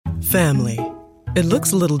Family. It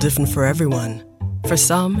looks a little different for everyone. For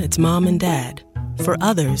some, it's mom and dad. For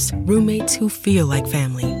others, roommates who feel like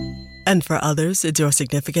family. And for others, it's your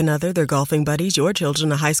significant other, their golfing buddies, your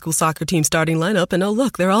children, a high school soccer team starting lineup, and oh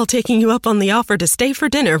look, they're all taking you up on the offer to stay for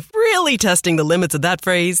dinner, really testing the limits of that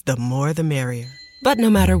phrase, the more the merrier. But no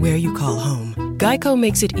matter where you call home, Geico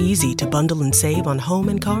makes it easy to bundle and save on home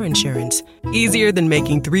and car insurance. Easier than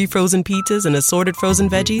making 3 frozen pizzas and assorted frozen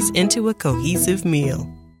veggies into a cohesive meal.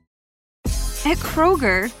 At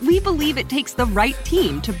Kroger, we believe it takes the right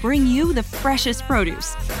team to bring you the freshest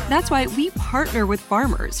produce. That's why we partner with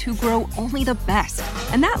farmers who grow only the best.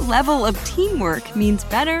 And that level of teamwork means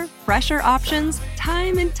better, fresher options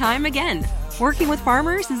time and time again. Working with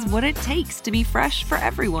farmers is what it takes to be fresh for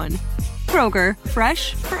everyone. Kroger,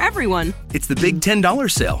 fresh for everyone. It's the big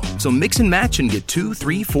 $10 sale, so mix and match and get 2,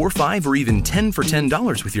 3, 4, 5, or even 10 for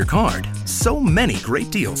 $10 with your card. So many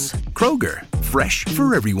great deals. Kroger, fresh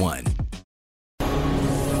for everyone.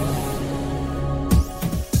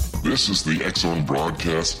 This is the X-Zone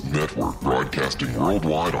Broadcast Network, broadcasting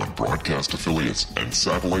worldwide on broadcast affiliates and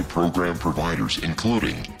satellite program providers,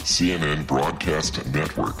 including CNN Broadcast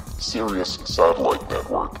Network, Sirius Satellite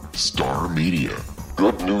Network, Star Media,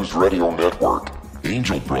 Good News Radio Network,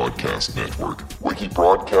 Angel Broadcast Network, Wiki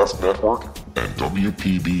Broadcast Network, and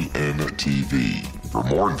WPBN TV. For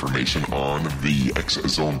more information on the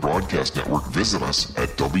X-Zone Broadcast Network, visit us at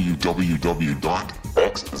www.xzbn.net.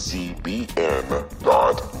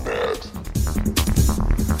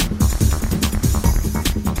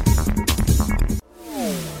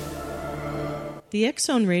 The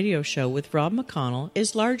X-Zone Radio Show with Rob McConnell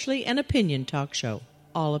is largely an opinion talk show.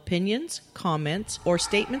 All opinions, comments, or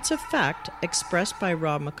statements of fact expressed by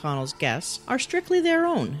Rob McConnell's guests are strictly their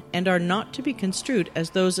own and are not to be construed as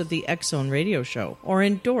those of the X-Zone Radio Show or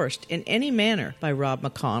endorsed in any manner by Rob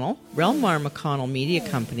McConnell, Relmar McConnell Media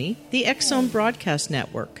Company, the X-Zone Broadcast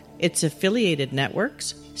Network, its affiliated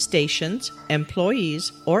networks, stations,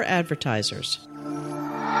 employees, or advertisers.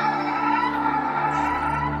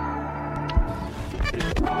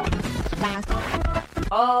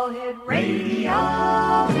 All Hit Radio.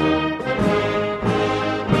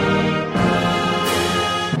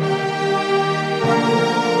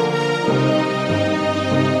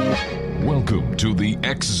 Welcome to the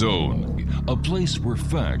X-Zone, a place where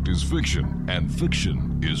fact is fiction and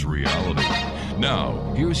fiction is reality.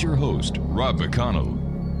 Now, here's your host, Rob McConnell.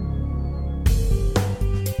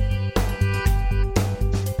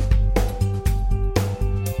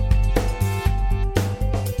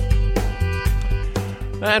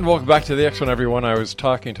 And welcome back to the X-Zone, everyone. I was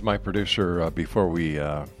talking to my producer before we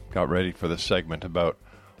got ready for this segment about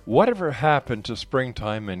whatever happened to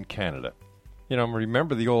springtime in Canada. You know,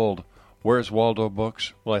 remember the old Where's Waldo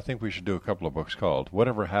books? Well, I think we should do a couple of books called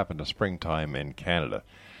Whatever Happened to Springtime in Canada.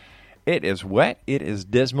 It is wet, it is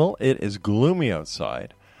dismal, it is gloomy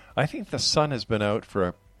outside. I think the sun has been out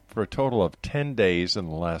for a total of 10 days in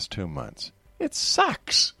the last 2 months. It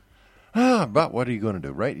sucks. But what are you going to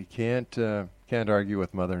do, right? You can't argue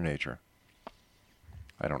with Mother Nature.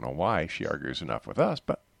 I don't know why she argues enough with us,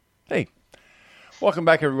 but hey. Welcome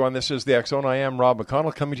back, everyone. This is the X-Zone. I am Rob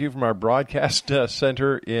McConnell, coming to you from our broadcast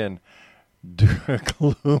center in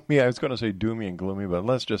gloomy. I was going to say doomy and gloomy, but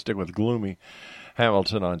let's just stick with gloomy.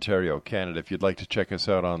 Hamilton, Ontario, Canada. If you'd like to check us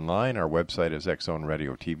out online, our website is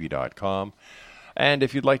xzoneradiotv.com. And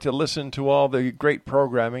if you'd like to listen to all the great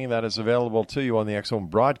programming that is available to you on the X-Zone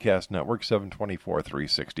Broadcast Network,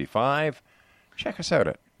 724-365, check us out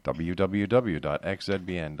at www.xzbn.net.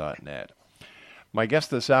 My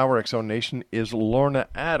guest this hour, X-Zone Nation, is Lorna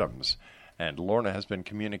Adams. And Lorna has been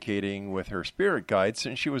communicating with her spirit guide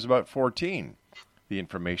since she was about 14. The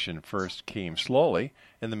information first came slowly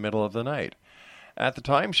in the middle of the night. At the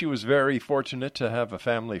time, she was very fortunate to have a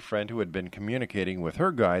family friend who had been communicating with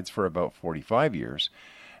her guides for about 45 years,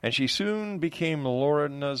 and she soon became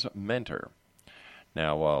Lorna's mentor.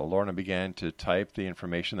 Now, Lorna began to type the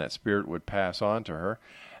information that Spirit would pass on to her,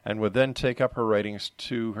 and would then take up her writings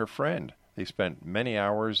to her friend. They spent many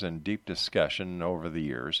hours in deep discussion over the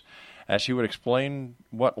years, as she would explain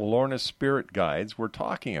what Lorna's spirit guides were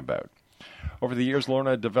talking about. Over the years,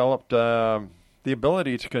 Lorna developed the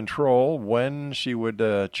ability to control when she would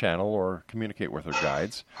channel or communicate with her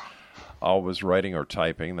guides, always writing or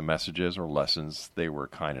typing the messages or lessons they were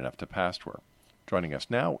kind enough to pass to her. Joining us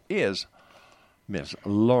now is Miss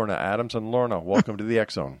Lorna Adams. And Lorna, welcome to the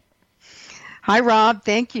X-Zone. Hi, Rob.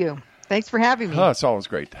 Thank you. Thanks for having me. It's always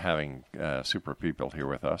great having super people here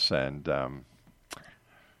with us. And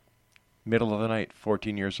middle of the night,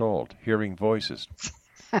 14 years old, hearing voices.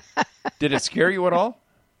 Did it scare you at all?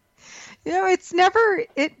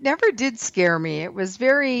 it never did scare me. It was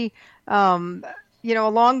very,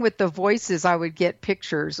 along with the voices, I would get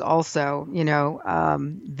pictures also,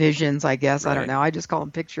 visions, I guess. Right. I don't know. I just call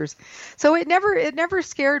them pictures. So it never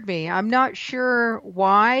scared me. I'm not sure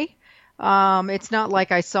why. It's not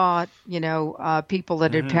like I saw, people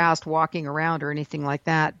that had passed walking around or anything like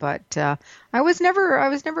that. But I was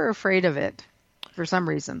never afraid of it for some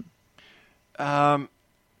reason.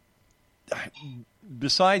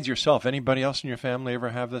 Besides yourself, anybody else in your family ever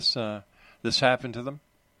have this happen to them?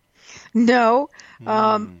 No.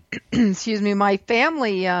 Excuse me. My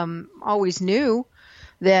family always knew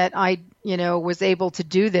that I, was able to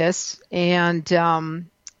do this. And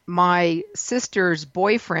my sister's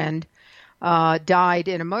boyfriend died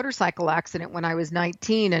in a motorcycle accident when I was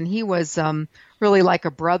 19. And he was really like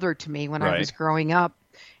a brother to me when I was growing up.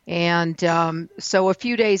 And so a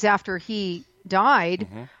few days after he died,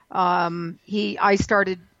 I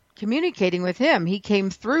started communicating with him. He came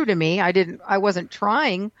through to me. I wasn't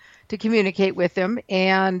trying to communicate with him.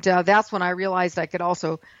 And that's when I realized I could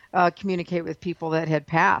also communicate with people that had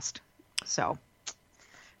passed. So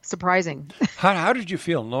surprising. How did you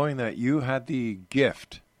feel knowing that you had the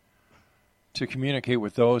gift to communicate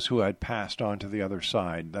with those who had passed on to the other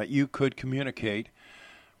side, that you could communicate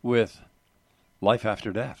with life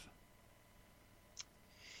after death?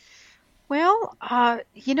 Well,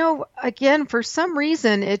 again, for some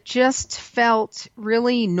reason, it just felt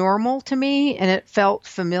really normal to me, and it felt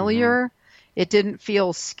familiar. It didn't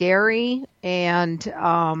feel scary. And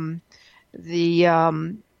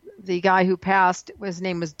the guy who passed, his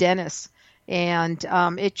name was Dennis, and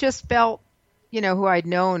it just felt, who I'd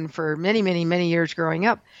known for many, many, many years growing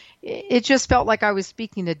up. It just felt like I was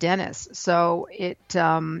speaking to Dennis. So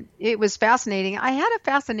it was fascinating. I had a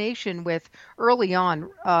fascination with early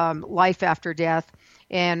on life after death,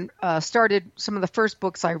 and started some of the first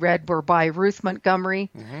books I read were by Ruth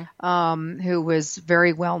Montgomery, who was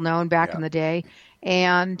very well known back in the day.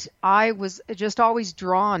 And I was just always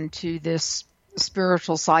drawn to this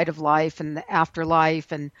spiritual side of life and the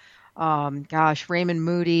afterlife, and Raymond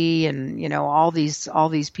Moody, and all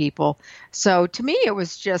these people. So to me, it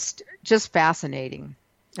was just fascinating,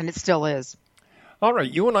 and it still is. All right,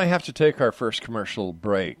 you and I have to take our first commercial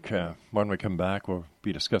break. When we come back, we'll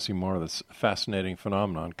be discussing more of this fascinating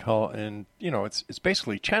phenomenon. And it's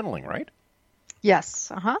basically channeling, right? Yes,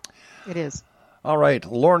 it is. All right,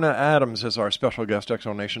 Lorna Adams is our special guest.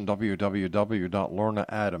 Exonation,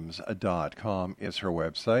 www.lornaadams.com is her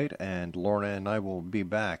website, and Lorna and I will be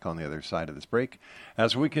back on the other side of this break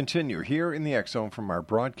as we continue here in the X Zone from our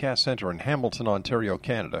broadcast center in Hamilton, Ontario,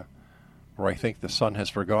 Canada, where I think the sun has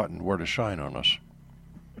forgotten where to shine on us.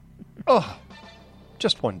 Oh,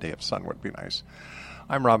 just one day of sun would be nice.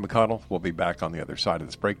 I'm Rob McConnell. We'll be back on the other side of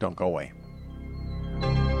this break. Don't go away.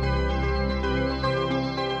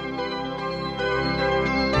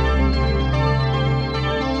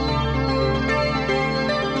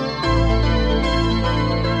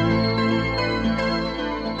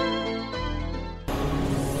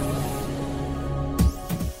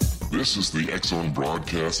 This is the X Zone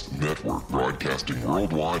Broadcast Network, broadcasting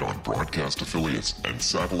worldwide on broadcast affiliates and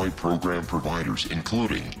satellite program providers,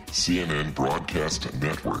 including CNN Broadcast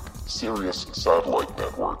Network, Sirius Satellite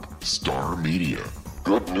Network, Star Media,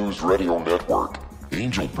 Good News Radio Network,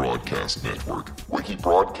 Angel Broadcast Network, Wiki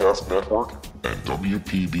Broadcast Network, and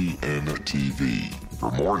WPBN TV. For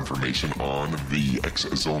more information on the X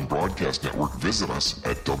Zone Broadcast Network, visit us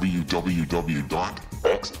at www.xzbn.net.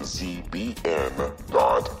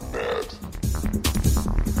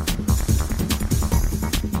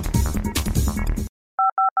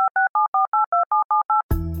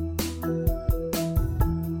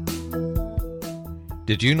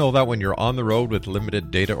 Did you know that when you're on the road with limited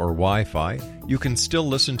data or Wi-Fi, you can still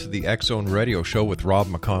listen to the X Zone Radio Show with Rob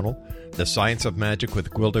McConnell, The Science of Magic with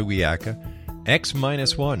Gwilda Wiyaka,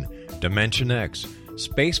 X-1, Dimension X,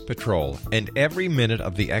 Space Patrol, and every minute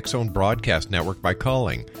of the X Zone Broadcast Network by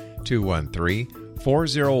calling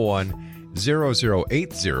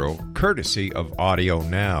 213-401-0080, courtesy of Audio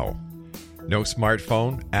Now. No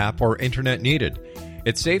smartphone, app, or internet needed.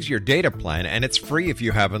 It saves your data plan, and it's free if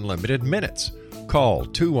you have unlimited minutes. Call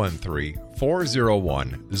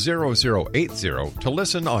 213-401-0080 to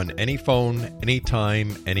listen on any phone,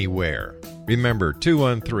 anytime, anywhere. Remember,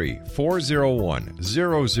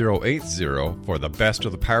 213-401-0080 for the best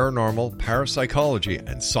of the paranormal, parapsychology,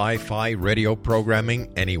 and sci-fi radio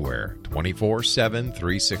programming anywhere, 24/7,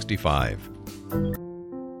 365.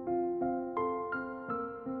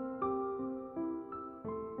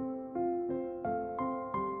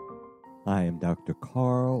 I am Dr.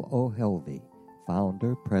 Carl O. Helvey,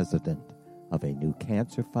 founder, president of a new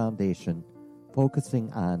cancer foundation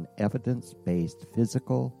focusing on evidence-based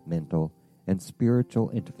physical, mental, and spiritual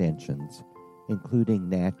interventions, including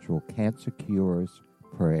natural cancer cures,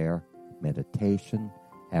 prayer, meditation,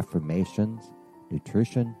 affirmations,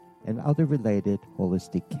 nutrition, and other related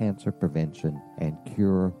holistic cancer prevention and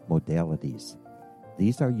cure modalities.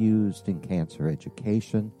 These are used in cancer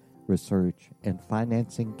education, research, and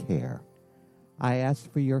financing care. I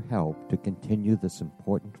ask for your help to continue this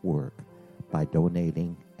important work by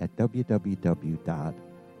donating at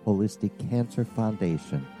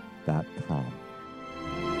www.holisticcancerfoundation.com.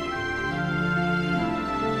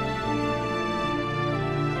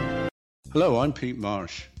 Hello, I'm Pete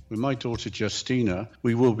Marsh. With my daughter Justina,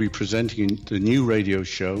 we will be presenting the new radio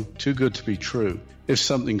show, Too Good to Be True. If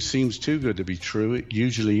something seems too good to be true, it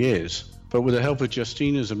usually is. But with the help of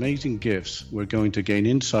Justina's amazing gifts, we're going to gain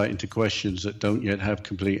insight into questions that don't yet have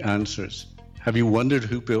complete answers. Have you wondered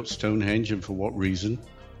who built Stonehenge and for what reason?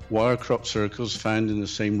 Why are crop circles found in the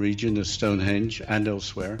same region as Stonehenge and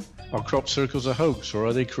elsewhere? Are crop circles a hoax, or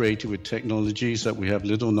are they created with technologies that we have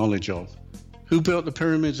little knowledge of? Who built the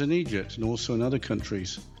pyramids in Egypt and also in other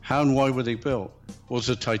countries? How and why were they built? Was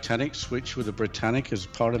the Titanic switched with the Britannic as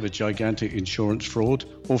part of a gigantic insurance fraud,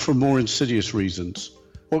 or for more insidious reasons?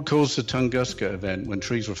 What caused the Tunguska event when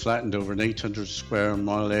trees were flattened over an 800 square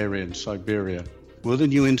mile area in Siberia? Will the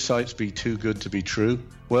new insights be too good to be true?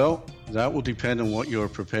 Well, that will depend on what you are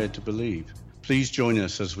prepared to believe. Please join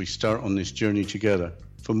us as we start on this journey together.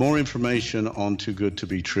 For more information on Too Good to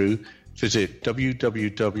Be True, visit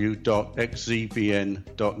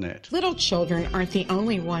www.xzbn.net. Little children aren't the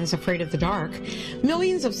only ones afraid of the dark.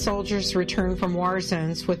 Millions of soldiers return from war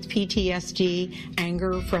zones with PTSD,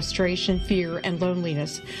 anger, frustration, fear, and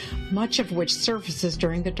loneliness, much of which surfaces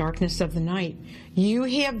during the darkness of the night. You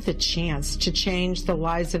have the chance to change the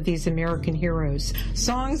lives of these American heroes.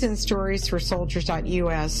 Songs and Stories for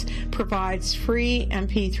Soldiers.us provides free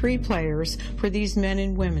MP3 players for these men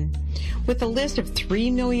and women. With a list of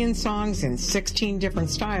 3 million songs in 16 different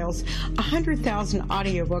styles, 100,000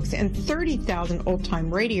 audiobooks, and 30,000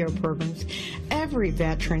 old-time radio programs, every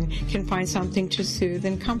veteran can find something to soothe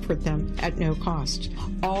and comfort them at no cost.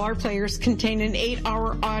 All our players contain an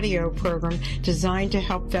 8-hour audio program designed to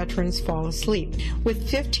help veterans fall asleep.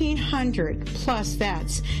 With 1,500 plus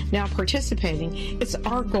vets now participating, it's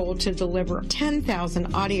our goal to deliver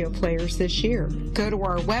 10,000 audio players this year. Go to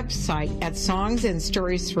our website at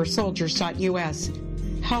songsandstoriesforsoldiers.us.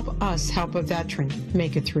 Help us help a veteran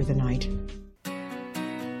make it through the night.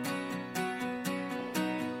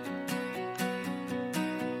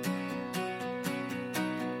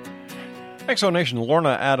 Exonation,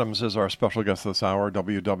 Lorna Adams is our special guest this hour,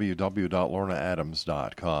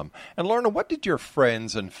 www.lornaadams.com. And Lorna, what did your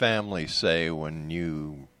friends and family say when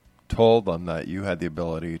you told them that you had the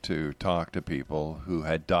ability to talk to people who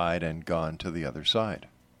had died and gone to the other side?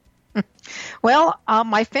 Well,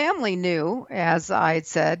 my family knew, as I had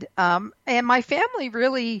said, and my family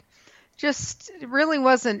really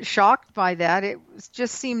wasn't shocked by that. It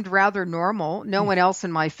just seemed rather normal. No one else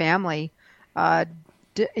in my family has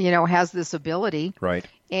this ability. Right.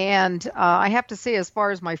 And I have to say, as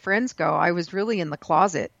far as my friends go, I was really in the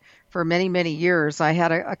closet for many, many years. I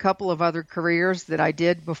had a couple of other careers that I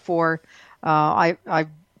did before I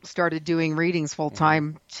started doing readings full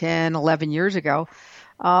time 10, 11 years ago.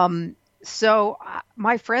 So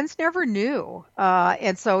my friends never knew.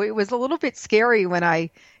 And so it was a little bit scary when I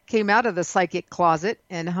came out of the psychic closet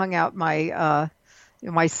and hung out my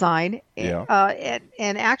sign. Yeah.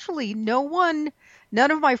 And actually none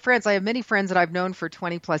of my friends, I have many friends that I've known for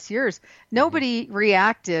 20 plus years. Nobody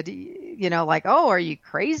reacted, like, oh, are you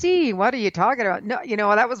crazy? What are you talking about?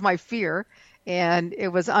 No, that was my fear, and it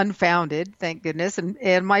was unfounded, thank goodness.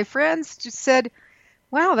 And my friends just said,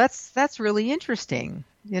 wow, that's really interesting,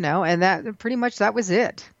 and that pretty much that was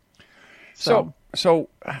it. So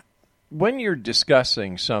when you're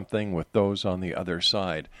discussing something with those on the other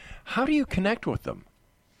side, how do you connect with them?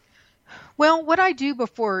 Well, what I do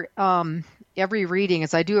before every reading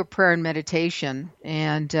is I do a prayer and meditation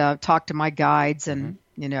and talk to my guides and,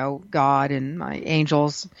 God and my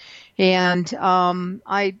angels. And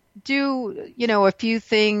I do, a few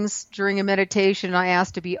things during a meditation. I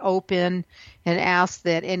ask to be open and ask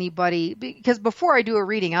that anybody, because before I do a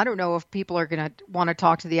reading, I don't know if people are going to want to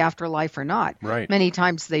talk to the afterlife or not. Right. Many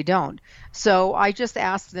times they don't. So I just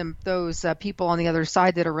ask them, those people on the other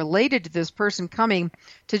side that are related to this person coming,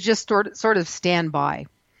 to just sort of stand by.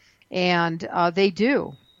 And they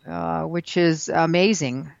do, which is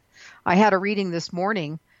amazing. I had a reading this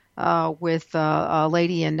morning with a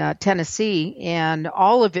lady in Tennessee, and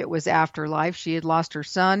all of it was afterlife. She had lost her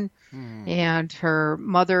son and her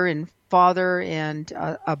mother and father and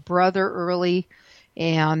a brother early.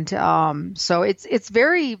 And so it's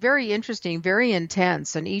very, very interesting, very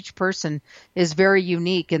intense, and each person is very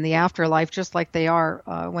unique in the afterlife, just like they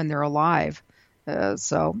are when they're alive.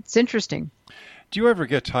 So it's interesting. Do you ever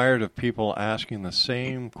get tired of people asking the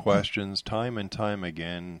same questions time and time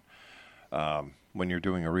again when you're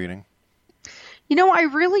doing a reading? I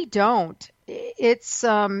really don't.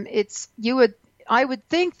 I would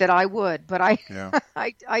think that I would, but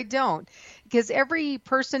I don't, because every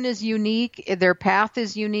person is unique. Their path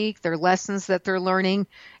is unique, their lessons that they're learning,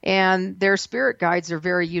 and their spirit guides are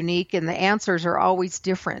very unique, and the answers are always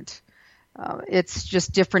different. It's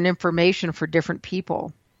just different information for different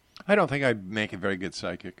people. I don't think I'd make a very good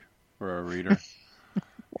psychic or a reader.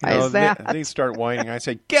 Why is that? They start whining. I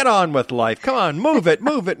say, get on with life. Come on, move it,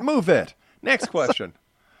 move it, move it. Next question.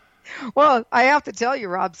 Well, I have to tell you,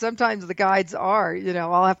 Rob, sometimes the guides are,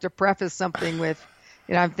 I'll have to preface something with,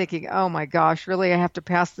 I'm thinking, oh my gosh, really, I have to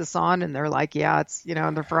pass this on? And they're like, yeah, it's,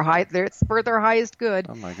 they're it's for their highest good.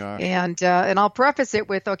 Oh my gosh. And I'll preface it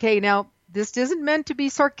with, okay, now this isn't meant to be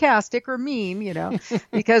sarcastic or mean,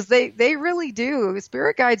 because they really do.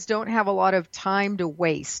 Spirit guides don't have a lot of time to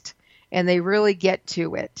waste, and they really get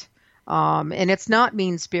to it. And it's not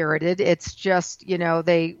mean-spirited. It's just,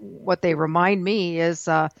 what they remind me is,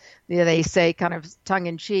 they say kind of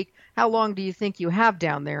tongue-in-cheek, how long do you think you have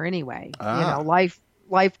down there anyway?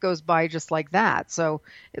 Life goes by just like that. So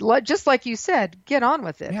just like you said, get on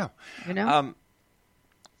with it. Yeah.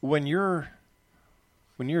 When you're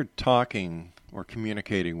talking or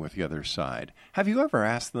communicating with the other side, have you ever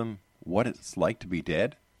asked them what it's like to be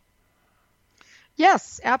dead?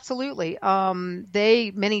 Yes, absolutely.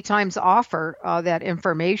 They many times offer that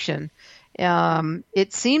information.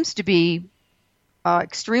 It seems to be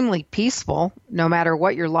extremely peaceful, no matter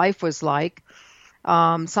what your life was like.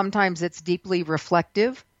 Sometimes it's deeply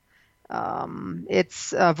reflective.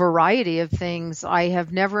 It's a variety of things. I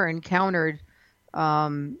have never encountered,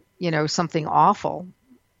 something awful,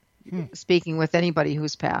 speaking with anybody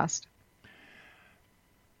who's passed.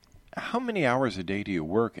 How many hours a day do you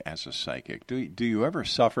work as a psychic? Do you ever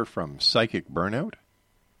suffer from psychic burnout?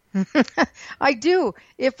 I do.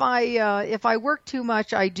 If I work too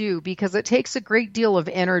much, I do, because it takes a great deal of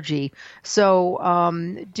energy.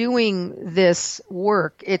 So doing this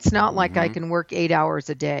work, it's not like I can work 8 hours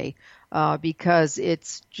a day. Because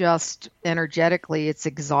it's just energetically, it's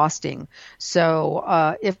exhausting.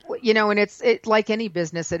 So if and it's like any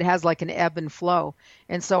business, it has like an ebb and flow.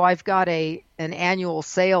 And so I've got an annual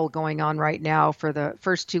sale going on right now for the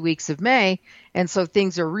first 2 weeks of May, and so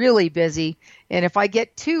things are really busy. And if I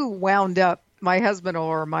get too wound up, my husband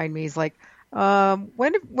will remind me. He's like,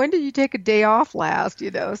 "When did you take a day off last?"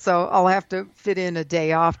 So I'll have to fit in a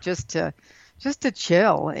day off just to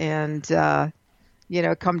chill and.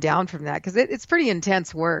 Come down from that, because it's pretty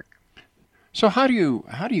intense work. So how do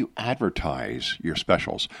you advertise your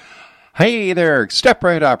specials? Hey there, step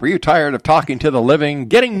right up. Are you tired of talking to the living,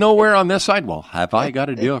 getting nowhere on this side? Well, have I got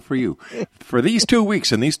a deal for you? For these 2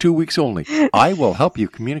 weeks and these 2 weeks only, I will help you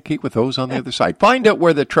communicate with those on the other side. Find out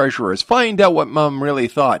where the treasure is. Find out what Mom really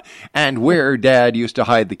thought, and where Dad used to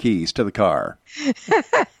hide the keys to the car.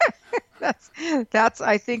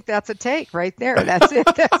 I think that's a take right there. That's it.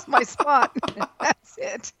 That's my spot. That's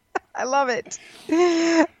it. I love it.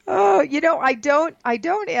 Oh, I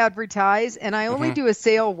don't advertise, and I only do a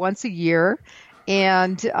sale once a year,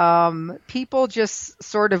 and people just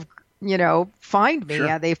sort of, find me. Sure.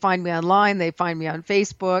 Yeah, they find me online. They find me on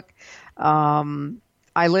Facebook.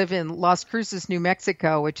 I live in Las Cruces, New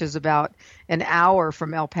Mexico, which is about an hour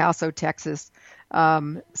from El Paso, Texas.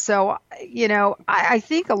 So, I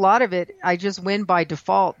think a lot of it, I just win by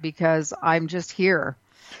default because I'm just here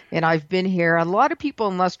and I've been here. A lot of people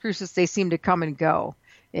in Las Cruces, they seem to come and go,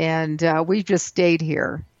 and we've just stayed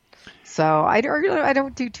here. So I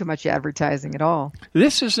don't do too much advertising at all.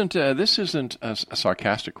 This isn't a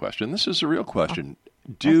sarcastic question. This is a real question.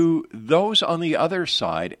 Do those on the other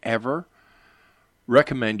side ever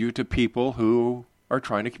recommend you to people who are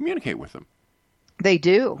trying to communicate with them? They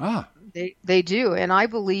do. Ah. They do. And I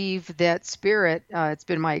believe that spirit, it's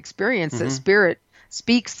been my experience that spirit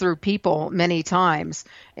speaks through people many times.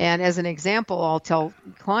 And as an example, I'll tell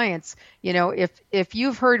clients, if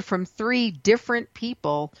you've heard from 3 different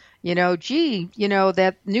people,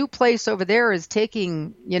 that new place over there is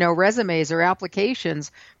taking, resumes or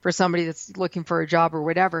applications for somebody that's looking for a job or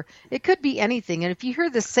whatever. It could be anything. And if you hear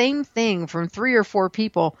the same thing from 3 or 4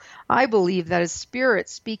 people, I believe that is spirit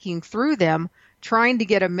speaking through them, trying to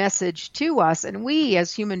get a message to us. And we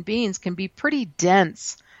as human beings can be pretty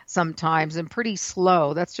dense sometimes and pretty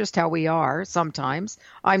slow. That's just how we are sometimes.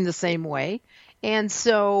 I'm the same way. And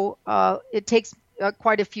so it takes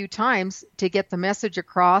quite a few times to get the message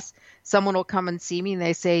across. Someone will come and see me and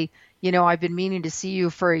they say, I've been meaning to see you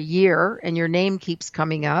for a year and your name keeps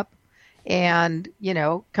coming up. And,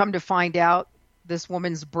 come to find out this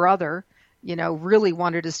woman's brother, really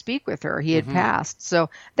wanted to speak with her. He had passed. So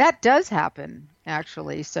that does happen,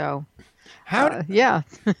 actually. So, yeah.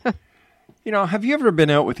 Have you ever been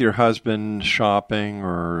out with your husband shopping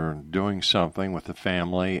or doing something with the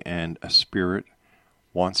family and a spirit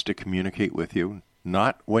wants to communicate with you?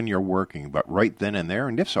 Not when you're working, but right then and there?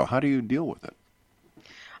 And if so, how do you deal with it?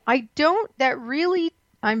 I don't. That really,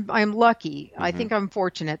 I'm lucky. I think I'm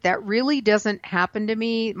fortunate. That really doesn't happen to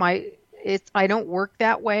me. I don't work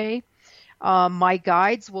that way. My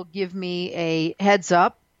guides will give me a heads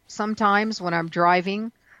up sometimes when I'm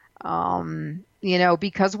driving.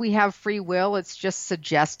 Because we have free will, it's just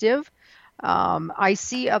suggestive. I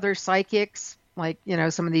see other psychics, like,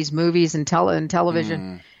 some of these movies and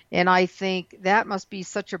television, and I think that must be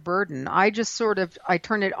such a burden. I just I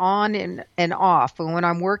turn it on and off. And when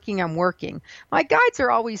I'm working, I'm working. My guides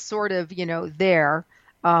are always sort of, there.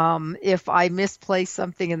 If I misplace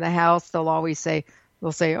something in the house, they'll say,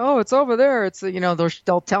 oh, it's over there. It's,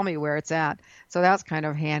 they'll tell me where it's at. So that's kind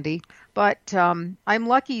of handy. But I'm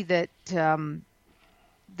lucky that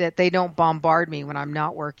they don't bombard me when I'm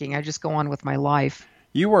not working. I just go on with my life.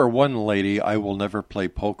 You are one lady I will never play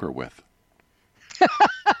poker with.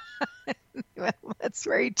 Well, that's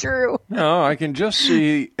very true. No, I can just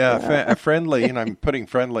see a friendly, and I'm putting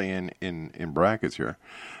friendly in brackets here,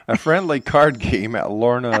 a friendly card game at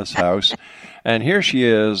Lorna's house, and here she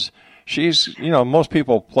is. She's, most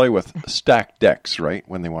people play with stacked decks, right,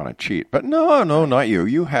 when they want to cheat. But no, not you.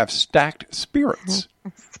 You have stacked spirits.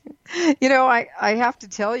 I have to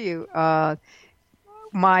tell you,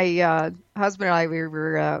 my husband and I, we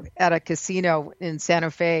were at a casino in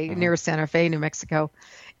Santa Fe, near Santa Fe, New Mexico.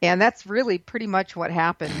 And that's really pretty much what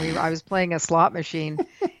happened. I was playing a slot machine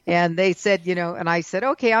and they said, and I said,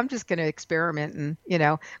 okay, I'm just going to experiment. And,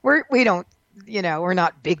 we don't, we're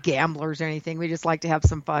not big gamblers or anything. We just like to have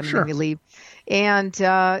some fun when we leave. And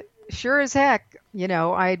sure as heck,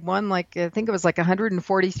 I'd won I think it was like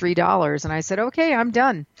 $143. And I said, okay, I'm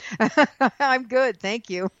done. I'm good. Thank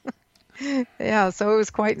you. Yeah. So it was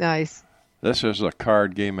quite nice. This is a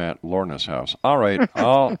card game at Lorna's house. All right.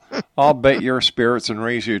 I'll bet your spirits and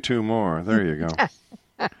raise you 2 more. There you go.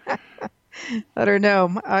 I don't know.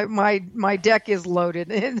 My deck is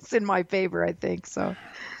loaded. It's in my favor, I think. So.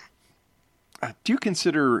 Do you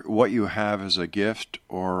consider what you have as a gift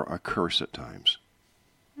or a curse at times?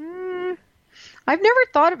 I've never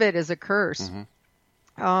thought of it as a curse.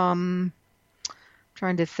 Trying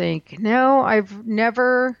to think. No, I've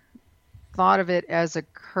never thought of it as a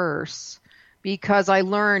curse because I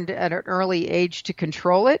learned at an early age to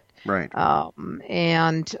control it. Right.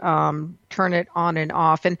 And turn it on and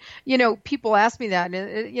off. And, people ask me that.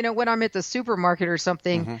 And, when I'm at the supermarket or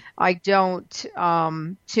something, I don't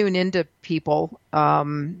tune into people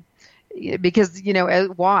because,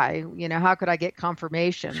 why? How could I get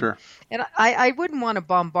confirmation? Sure. And I wouldn't want to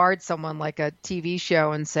bombard someone like a TV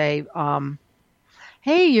show and say,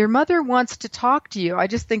 hey, your mother wants to talk to you. I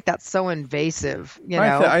just think that's so invasive.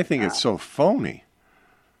 I think it's so phony.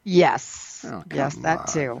 Yes. Oh, yes, that on.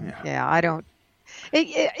 too. Yeah, I don't.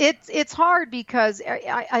 It's hard because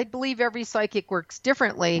I believe every psychic works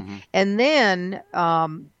differently, and then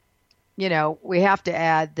we have to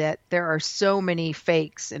add that there are so many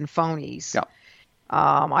fakes and phonies. Yeah.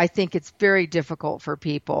 I think it's very difficult for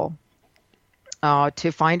people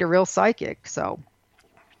to find a real psychic. So.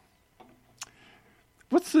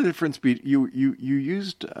 What's the difference? You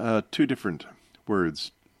used 2 different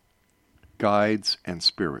words, guides and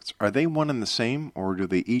spirits. Are they one and the same, or do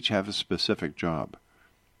they each have a specific job?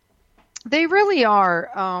 They really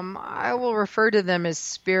are. I will refer to them as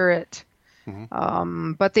spirit,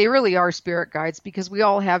 but they really are spirit guides because we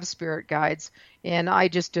all have spirit guides. And I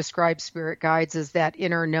just describe spirit guides as that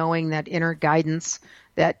inner knowing, that inner guidance,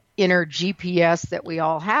 that inner GPS that we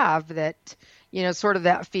all have, that, sort of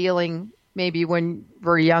that feeling. Maybe when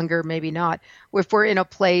we're younger, maybe not. If we're in a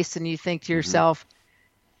place and you think to yourself,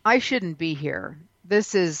 I shouldn't be here.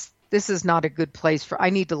 This is not a good place I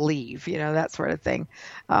need to leave, that sort of thing.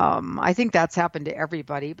 I think that's happened to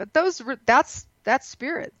everybody, but that's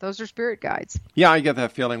spirit. Those are spirit guides. Yeah, I get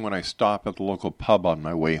that feeling when I stop at the local pub on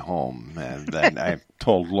my way home. And then I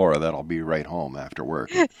told Laura that I'll be right home after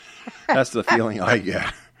work. That's the feeling I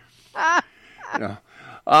get.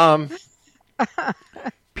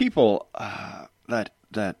 People that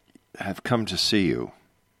have come to see you,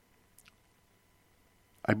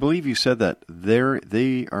 I believe you said that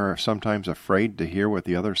they are sometimes afraid to hear what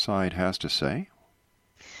the other side has to say?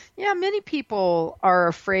 Yeah, many people are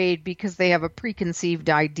afraid because they have a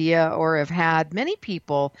preconceived idea or have had, many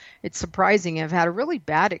people, it's surprising, have had a really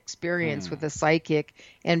bad experience with a psychic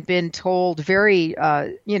and been told very,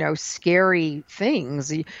 scary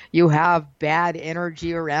things. You have bad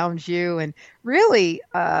energy around you and really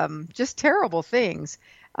just terrible things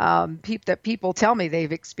that people tell me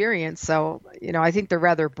they've experienced. So, I think they're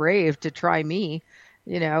rather brave to try me,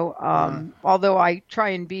 although I try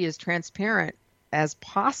and be as transparent as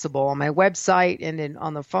possible on my website and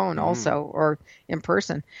on the phone also, or in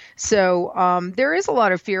person. So there is a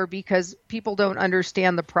lot of fear because people don't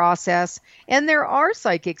understand the process. And there are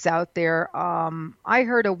psychics out there. I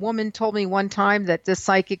heard a woman told me one time that this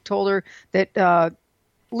psychic told her that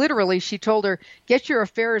literally she told her, get your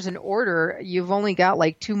affairs in order. You've only got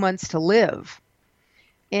like 2 months to live.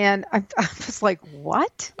 And I was like,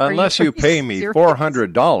 what? Unless you pay me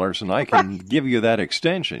 $400 and I can give you that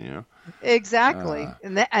extension, Exactly.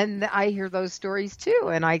 And I hear those stories too.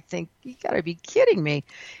 And I think, you got to be kidding me.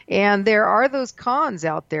 And there are those cons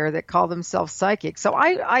out there that call themselves psychics. So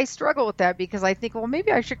I struggle with that because I think, well,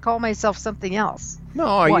 maybe I should call myself something else.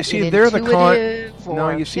 No, you see, they're the con. No,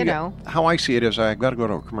 you see, how I see it is, I've got to go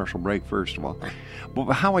to a commercial break first of all.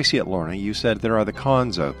 But how I see it, Lorna, you said there are the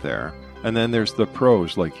cons out there, and then there's the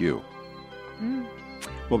pros like you.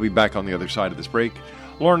 We'll be back on the other side of this break.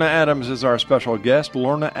 Lorna Adams is our special guest,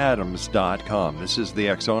 lornaadams.com. This is the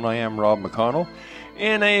X-Zone. I am Rob McConnell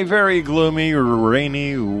in a very gloomy,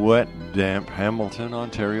 rainy, wet, damp Hamilton,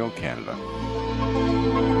 Ontario, Canada.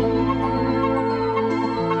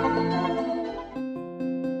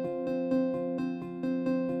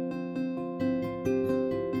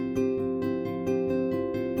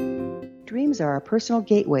 Dreams are our personal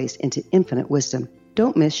gateways into infinite wisdom.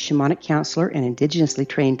 Don't miss shamanic counselor and indigenously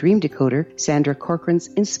trained dream decoder Sandra Corcoran's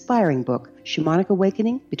inspiring book, Shamanic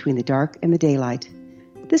Awakening Between the Dark and the Daylight.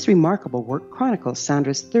 This remarkable work chronicles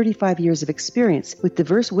Sandra's 35 years of experience with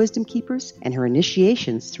diverse wisdom keepers and her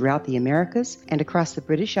initiations throughout the Americas and across the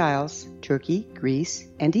British Isles, Turkey, Greece,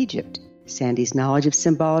 and Egypt. Sandy's knowledge of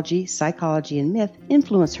symbology, psychology, and myth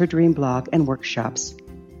influence her dream blog and workshops.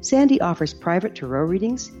 Sandy offers private tarot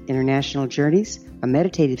readings, international journeys, a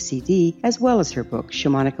meditative CD, as well as her book,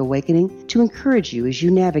 Shamanic Awakening, to encourage you as you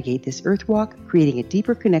navigate this earth walk, creating a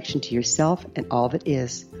deeper connection to yourself and all that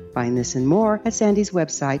is. Find this and more at Sandy's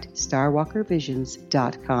website,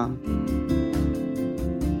 starwalkervisions.com.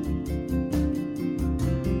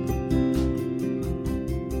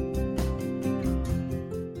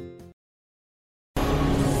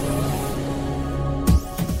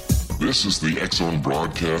 This is the X-Zone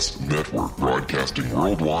Broadcast Network, broadcasting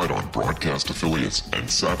worldwide on broadcast affiliates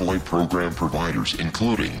and satellite program providers,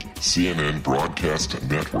 including CNN Broadcast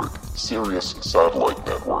Network, Sirius Satellite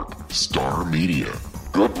Network, Star Media,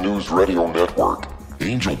 Good News Radio Network,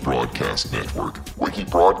 Angel Broadcast Network, Wiki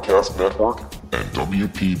Broadcast Network, and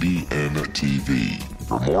WPBN TV.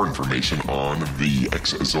 For more information on the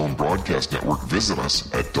X-Zone Broadcast Network, visit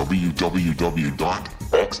us at www.xzbn.net.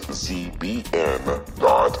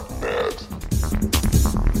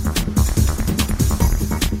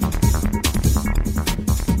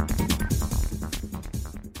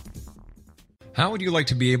 How would you like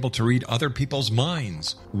to be able to read other people's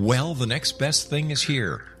minds? Well, the next best thing is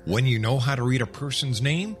here. When you know how to read a person's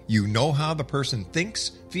name, you know how the person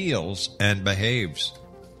thinks, feels, and behaves.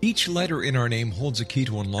 Each letter in our name holds a key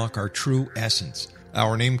to unlock our true essence.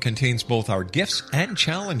 Our name contains both our gifts and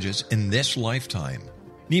challenges in this lifetime.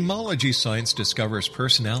 Mnemology science discovers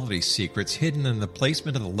personality secrets hidden in the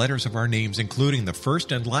placement of the letters of our names, including the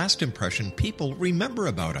first and last impression people remember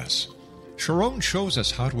about us. Sharon shows us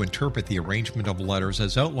how to interpret the arrangement of letters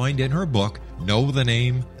as outlined in her book, Know the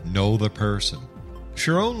Name, Know the Person.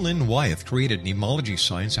 Sharon Lynn Wyeth created mnemology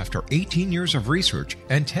science after 18 years of research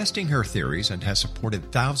and testing her theories, and has supported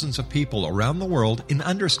thousands of people around the world in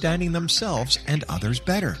understanding themselves and others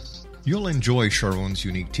better. You'll enjoy Sharon's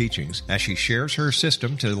unique teachings as she shares her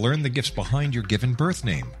system to learn the gifts behind your given birth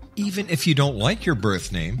name. Even if you don't like your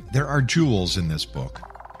birth name, there are jewels in this book.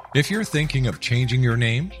 If you're thinking of changing your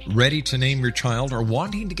name, ready to name your child, or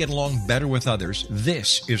wanting to get along better with others,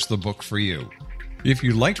 this is the book for you. If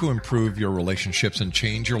you'd like to improve your relationships and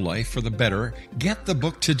change your life for the better, get the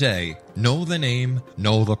book today, Know the Name,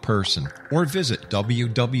 Know the Person, or visit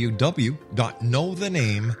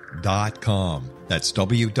www.knowthename.com. That's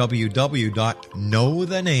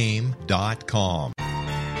www.knowthename.com.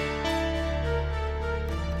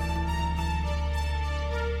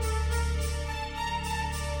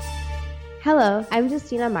 Hello, Hello, I'm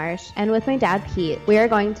Justina Marsh, and with my dad Pete, we are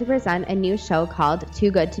going to present a new show called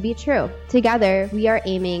Too Good to Be True. Together, we are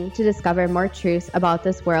aiming to discover more truths about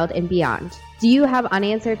this world and beyond. Do you have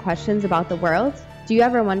unanswered questions about the world? Do you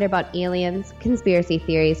ever wonder about aliens, conspiracy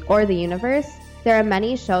theories, or the universe? There are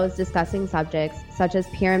many shows discussing subjects such as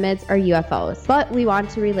pyramids or UFOs, but we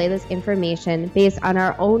want to relay this information based on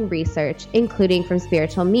our own research, including from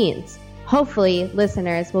spiritual means. Hopefully,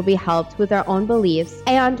 listeners will be helped with their own beliefs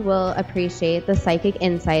and will appreciate the psychic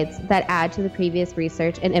insights that add to the previous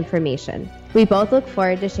research and information. We both look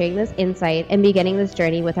forward to sharing this insight and beginning this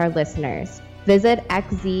journey with our listeners. Visit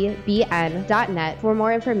xzbn.net for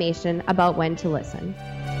more information about when to listen.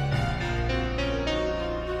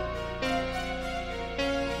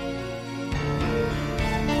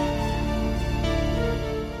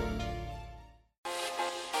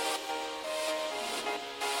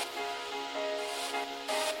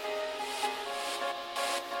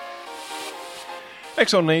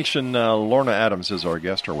 Exo Nation, Lorna Adams is our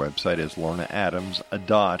guest. Our website is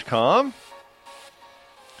lornaadams.com.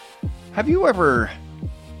 Have you ever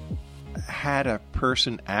had a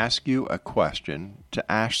person ask you a question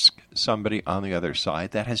to ask somebody on the other side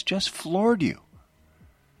that has just floored you?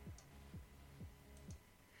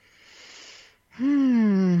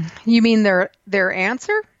 You mean their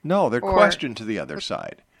answer? No, their question to the other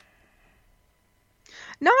side.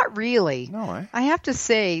 Not really. No, I have to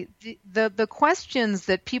say, the questions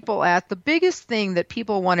that people ask, the biggest thing that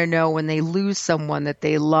people want to know when they lose someone that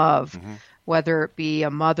they love, whether it be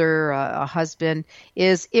a mother, a husband,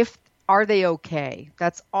 is are they okay?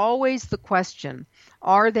 That's always the question.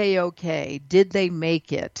 Are they okay? Did they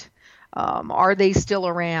make it? Are they still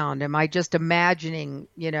around? Am I just imagining,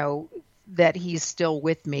 that he's still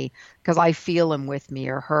with me because I feel him with me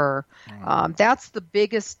or her? That's the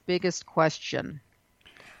biggest question.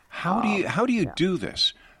 How do you do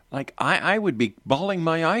this? Like, I would be bawling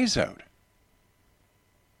my eyes out.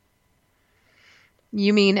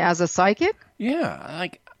 You mean as a psychic? Yeah,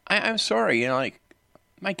 like, I'm sorry, like,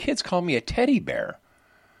 my kids call me a teddy bear,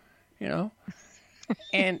 and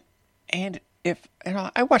if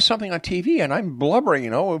I watch something on TV and I'm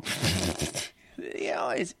blubbering, I'm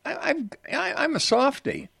a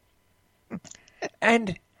softie,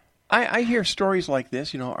 and I hear stories like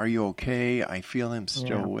this, are you okay? I feel him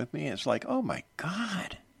still with me. It's like, oh my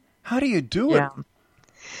God, how do you do it?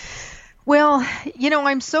 Well,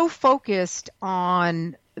 I'm so focused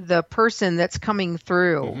on the person that's coming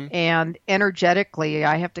through, and energetically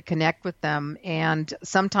I have to connect with them, and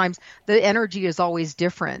sometimes the energy is always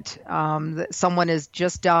different. Someone has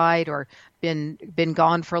just died or been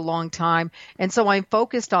gone for a long time, and so I'm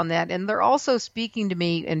focused on that. And they're also speaking to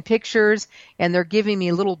me in pictures, and they're giving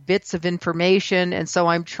me little bits of information, and so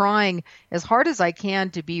I'm trying as hard as I can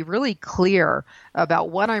to be really clear about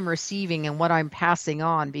what I'm receiving and what I'm passing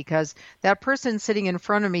on, because that person sitting in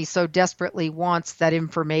front of me so desperately wants that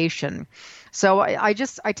information. So I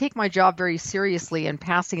take my job very seriously in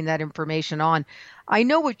passing that information on. I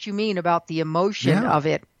know what you mean about the emotion of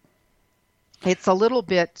it. It's a little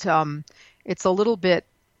bit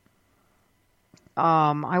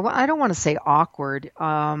I don't want to say awkward.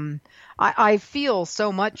 I feel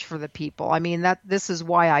so much for the people. I mean, this is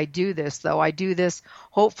why I do this, though. I do this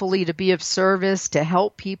hopefully to be of service, to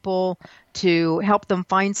help people, to help them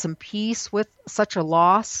find some peace with such a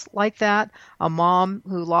loss like that. A mom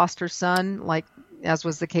who lost her son, like as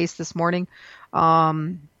was the case this morning.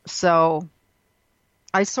 So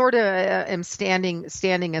I sort of am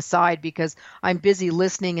standing aside because I'm busy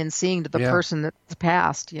listening and seeing to the person that's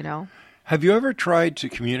passed, Have you ever tried to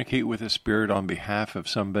communicate with a spirit on behalf of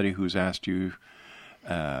somebody who's asked you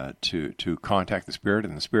to contact the spirit,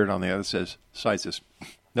 and the spirit on the other side says,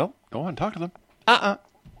 no, go on, talk to them.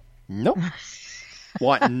 Nope.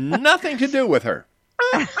 Want nothing to do with her.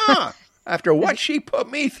 After what she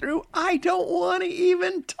put me through, I don't want to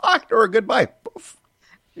even talk to her. Goodbye. Poof.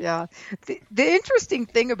 Yeah. The interesting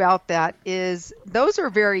thing about that is those are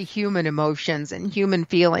very human emotions and human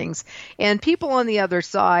feelings. And people on the other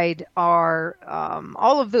side are,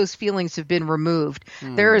 all of those feelings have been removed.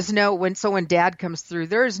 There is when Dad comes through,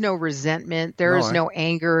 there is no resentment. There is no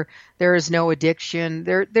anger. There is no addiction.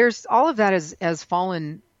 There's all of that has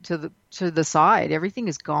fallen to the side. Everything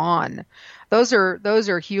is gone. Those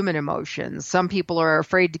are human emotions. Some people are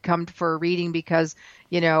afraid to come for a reading because,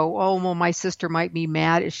 my sister might be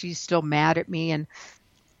mad. She's still mad at me. And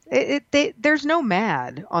there's no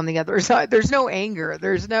mad on the other side. There's no anger.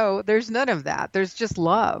 There's none of that. There's just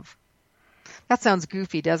love. That sounds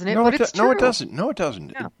goofy, doesn't it? No, but it's true. No, it doesn't. No, it doesn't.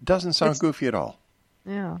 Yeah. It doesn't sound goofy at all.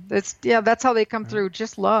 Yeah. That's how they come through.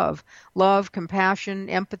 Just love, compassion,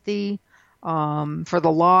 empathy. for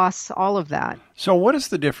the loss, all of that. So what is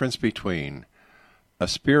the difference between a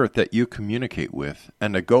spirit that you communicate with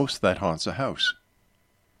and a ghost that haunts a house?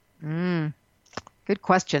 Good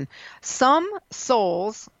question. Some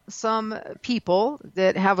souls, some people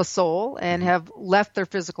that have a soul and have left their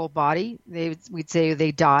physical body, we'd say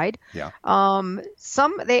they died. Yeah.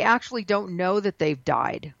 Some, they actually don't know that they've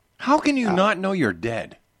died. How can you not know you're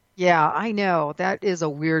dead? Yeah, I know. That is a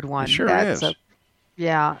weird one. It sure is.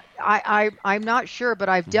 Yeah, I'm not sure, but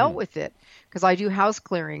I've dealt with it because I do house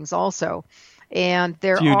clearings also. And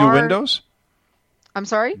there Do you do windows? I'm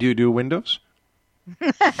sorry? Do you do windows?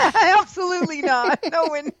 Absolutely not. No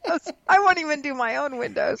windows. I won't even do my own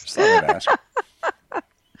windows. Just thought I'd ask.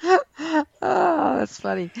 Oh, that's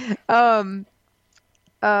funny. So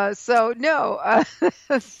no,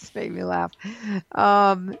 this made me laugh.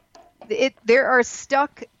 There are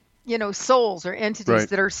stuck, souls or entities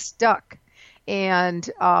that are stuck. And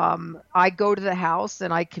I go to the house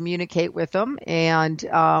and I communicate with them and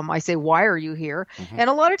I say, why are you here? And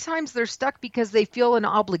a lot of times they're stuck because they feel an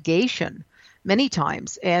obligation many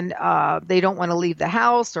times. And they don't want to leave the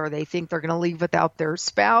house, or they think they're going to leave without their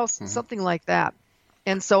spouse, something like that.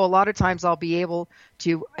 And so a lot of times I'll be able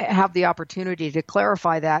to have the opportunity to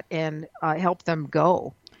clarify that and help them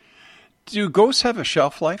go. Do ghosts have a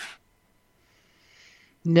shelf life?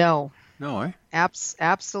 No. No, eh?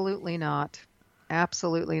 Absolutely not.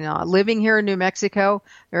 Absolutely not. Living here in New Mexico,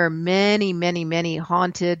 there are many, many, many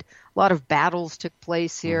haunted. A lot of battles took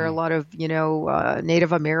place here. A lot of,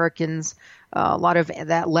 Native Americans, a lot of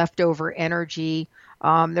that leftover energy.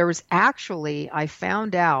 There was actually, I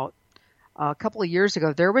found out a couple of years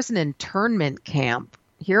ago, there was an internment camp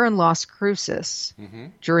here in Las Cruces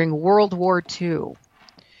during World War II.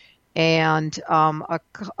 And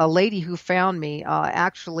a lady who found me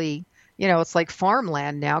actually, it's like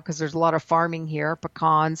farmland now because there's a lot of farming here,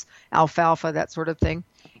 pecans, alfalfa, that sort of thing.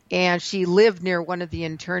 And she lived near one of the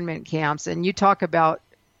internment camps. And you talk about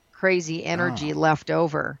crazy energy left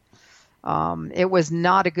over. It was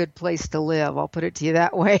not a good place to live. I'll put it to you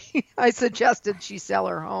that way. I suggested she sell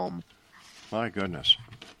her home. My goodness.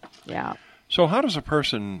 Yeah. So how does a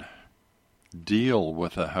person deal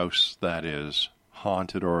with a house that is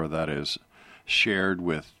haunted or that is shared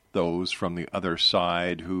with those from the other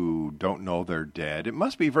side who don't know they're dead? It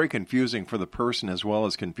must be very confusing for the person as well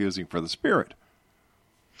as confusing for the spirit.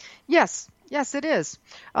 Yes, it is.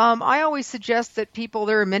 I always suggest that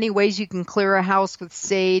there are many ways you can clear a house with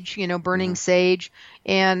sage, burning sage.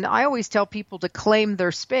 And I always tell people to claim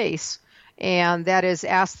their space. And that is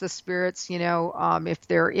ask the spirits, if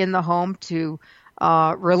they're in the home to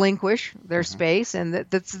relinquish their space, and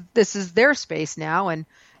this is their space now, and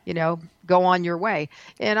go on your way.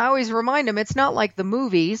 And I always remind them it's not like the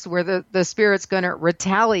movies where the spirit's going to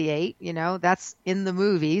retaliate. That's in the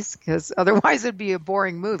movies because otherwise it'd be a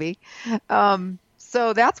boring movie.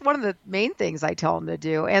 So that's one of the main things I tell them to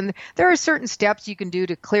do. And there are certain steps you can do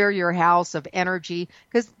to clear your house of energy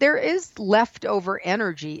because there is leftover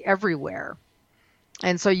energy everywhere.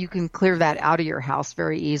 And so you can clear that out of your house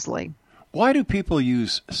very easily. Why do people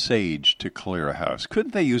use sage to clear a house?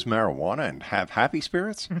 Couldn't they use marijuana and have happy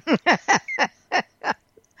spirits?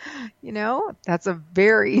 That's a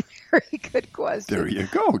very, very good question. There you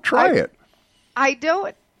go. Try it. I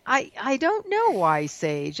don't know why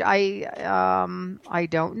sage. I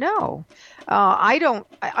don't know.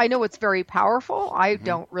 I know it's very powerful. I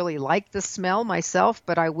don't really like the smell myself,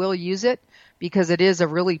 but I will use it because it is a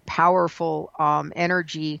really powerful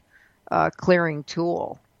energy clearing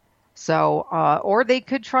tool. So, or they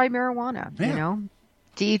could try marijuana,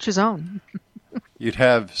 to each his own. You'd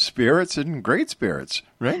have spirits and great spirits,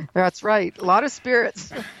 right? That's right. A lot of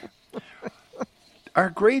spirits. Are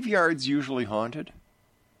graveyards usually haunted?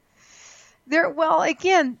 Well,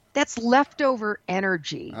 again, that's leftover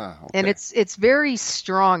energy, okay. And it's very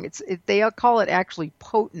strong. They call it actually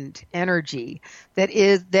potent energy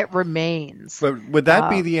that remains. But would that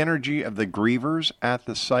be the energy of the grievers at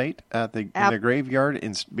the site in the graveyard?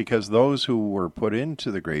 Because those who were put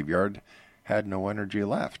into the graveyard had no energy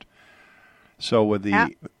left. So with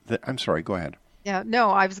I'm sorry, go ahead. Yeah, no,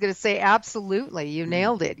 I was going to say absolutely. You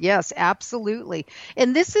nailed it. Yes, absolutely.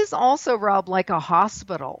 And this is also, Rob, like a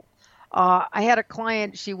hospital. I had a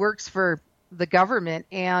client, she works for the government,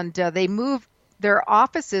 and they moved their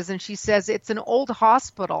offices, and she says, it's an old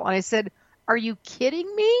hospital. And I said, are you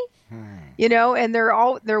kidding me? And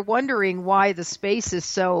they're wondering why the space is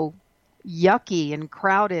so yucky and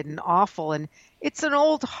crowded and awful. And it's an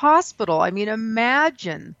old hospital. I mean,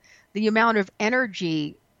 imagine the amount of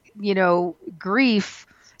energy, grief,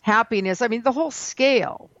 happiness. I mean, the whole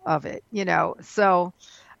scale of it, So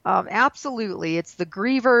Absolutely. It's the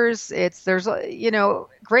grievers.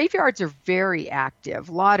 Graveyards are very active,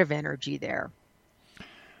 a lot of energy there.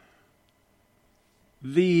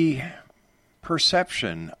 The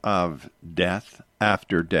perception of death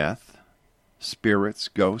after death, spirits,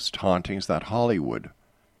 ghosts, hauntings that Hollywood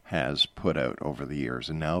has put out over the years,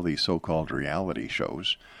 and now these so-called reality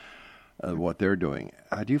shows, what they're doing.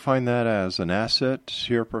 Do you find that as an asset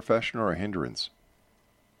to your profession or a hindrance?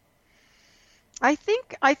 I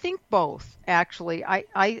think both, actually.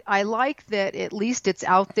 I like that at least it's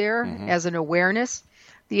out there as an awareness.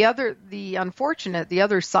 The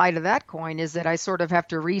other side of that coin is that I sort of have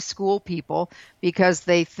to reschool people because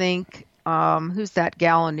they think, who's that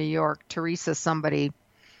gal in New York, Teresa somebody,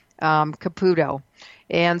 Caputo.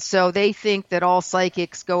 And so they think that all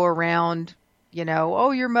psychics go around,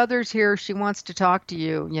 oh, your mother's here, she wants to talk to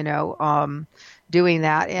you, doing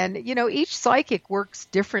that. And, each psychic works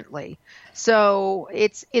differently. So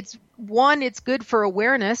it's good for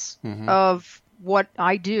awareness of what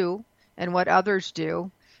I do and what others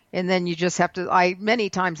do. And then you just have to, many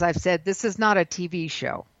times I've said, this is not a TV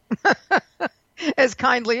show, as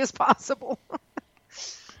kindly as possible.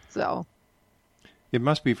 So. It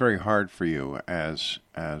must be very hard for you as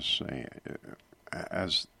a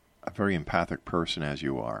very empathic person as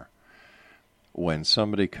you are, when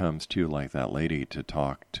somebody comes to you like that lady to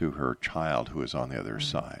talk to her child who is on the other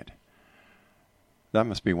side. That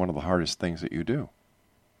must be one of the hardest things that you do.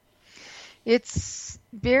 It's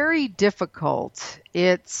very difficult.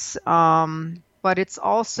 But it's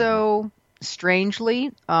also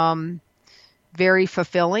strangely very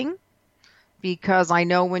fulfilling. Because I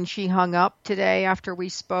know when she hung up today after we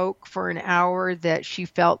spoke for an hour that she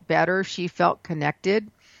felt better. She felt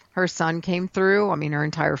connected. Her son came through. I mean, her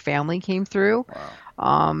entire family came through.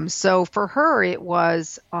 Wow. So for her, it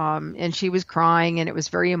was, and she was crying and it was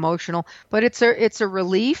very emotional. But it's a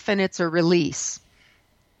relief and it's a release.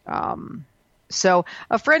 So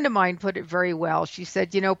a friend of mine put it very well. She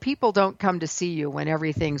said, people don't come to see you when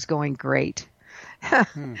everything's going great.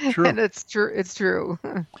 True. And it's true. It's true.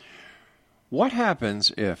 What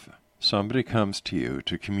happens if somebody comes to you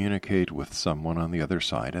to communicate with someone on the other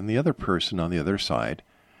side, and the other person on the other side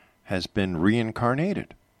has been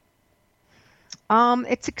reincarnated?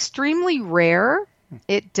 It's extremely rare.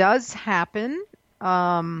 It does happen.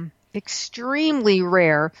 Extremely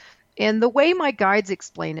rare. And the way my guides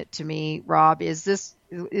explain it to me, Rob, is this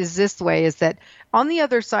way, is that on the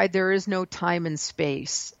other side, there is no time and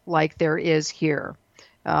space like there is here.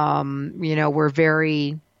 We're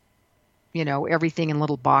very... everything in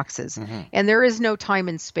little boxes. And there is no time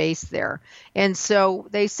and space there. And so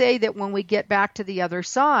they say that when we get back to the other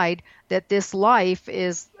side, that this life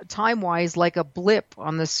is time-wise like a blip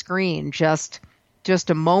on the screen, just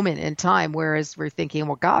a moment in time, whereas we're thinking,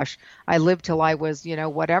 well, gosh, I lived till I was,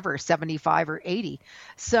 75 or 80.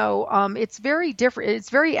 So it's very different. It's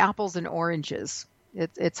very apples and oranges.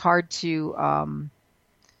 It's hard to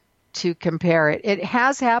compare it. It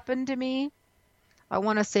has happened to me. I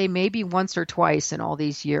want to say maybe once or twice in all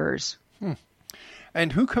these years.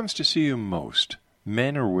 And who comes to see you most,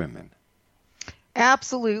 men or women?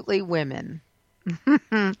 Absolutely women.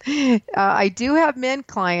 I do have men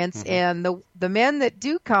clients, and the men that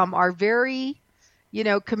do come are very,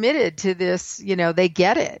 committed to this. They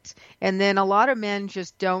get it. And then a lot of men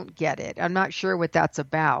just don't get it. I'm not sure what that's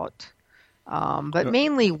about. But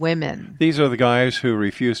mainly women. These are the guys who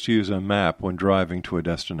refuse to use a map when driving to a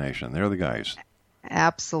destination. They're the guys.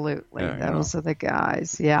 Absolutely. Those are the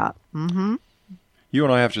guys. Yeah. You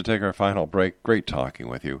and I have to take our final break. Great talking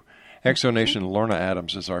with you. Exonation Lorna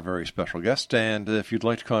Adams is our very special guest. And if you'd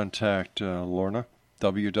like to contact Lorna,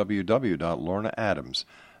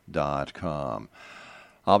 www.lornaadams.com.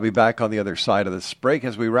 I'll be back on the other side of this break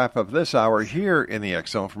as we wrap up this hour here in the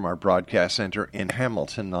X Zone from our broadcast center in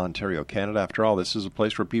Hamilton, Ontario, Canada. After all, this is a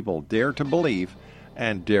place where people dare to believe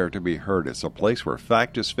and dare to be heard. It's a place where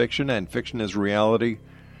fact is fiction and fiction is reality.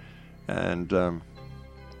 And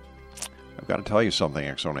I've got to tell you something,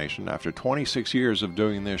 Exonation. After 26 years of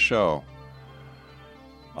doing this show,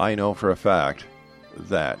 I know for a fact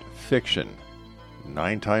that fiction,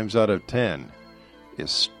 9 times out of 10,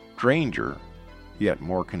 is stranger yet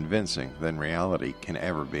more convincing than reality can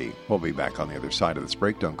ever be. We'll be back on the other side of this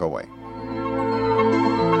break. Don't go away.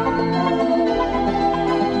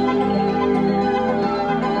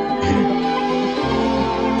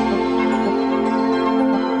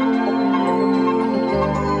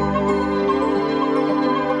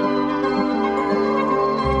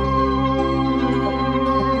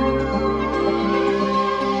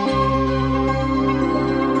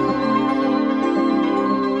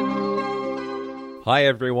 Hi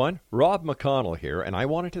everyone, Rob McConnell here, and I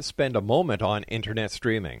wanted to spend a moment on internet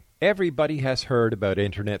streaming. Everybody has heard about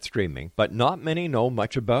internet streaming, but not many know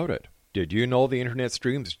much about it. Did you know the internet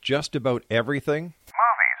streams just about everything?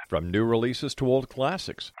 Movies. From new releases to old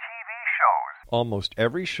classics. TV shows. Almost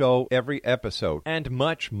every show, every episode, and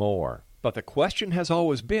much more. But the question has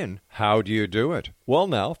always been, how do you do it? Well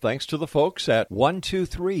now, thanks to the folks at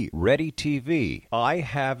 123 Ready TV, I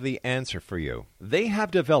have the answer for you. They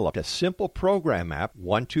have developed a simple program app,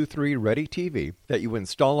 123 Ready TV, that you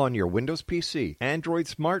install on your Windows PC, Android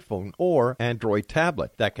smartphone, or Android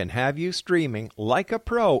tablet that can have you streaming like a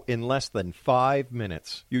pro in less than 5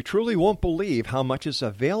 minutes. You truly won't believe how much is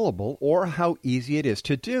available or how easy it is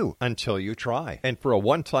to do until you try. And for a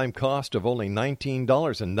one-time cost of only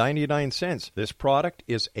 $19.99, this product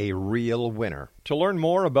is a real winner. To learn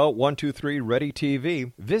more about 123 Ready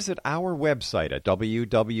TV, visit our website at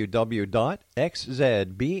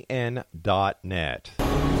www.xzbn.net.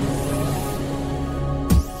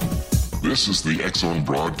 This is the X-Zone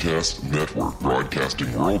Broadcast Network,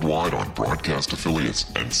 broadcasting worldwide on broadcast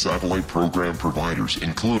affiliates and satellite program providers,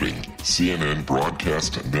 including CNN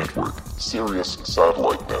Broadcast Network, Sirius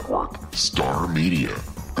Satellite Network, Star Media,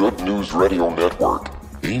 Good News Radio Network,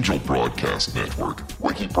 Angel Broadcast Network,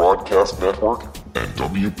 Wiki Broadcast Network, and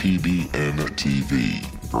WPBN TV.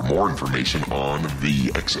 For more information on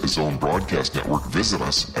the X-Zone Broadcast Network, visit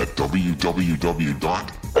us at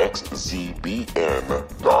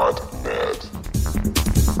www.xzbn.net.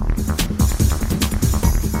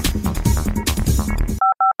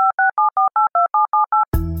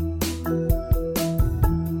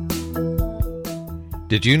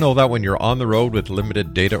 Did you know that when you're on the road with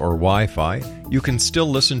limited data or Wi-Fi, you can still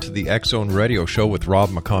listen to the X-Zone Radio Show with Rob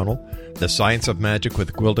McConnell, The Science of Magic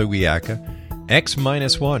with Gwilda Wiyaka,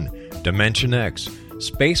 X-1, Dimension X,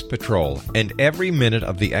 Space Patrol, and every minute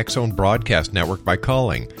of the X-Zone Broadcast Network by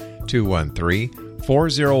calling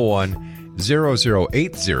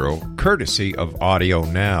 213-401-0080, courtesy of Audio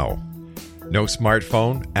Now. No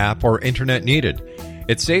smartphone, app, or internet needed.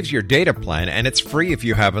 It saves your data plan, and it's free if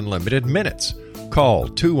you have unlimited minutes. Call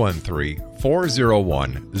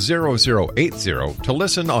 213-401-0080 to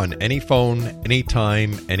listen on any phone,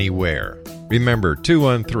 anytime, anywhere. Remember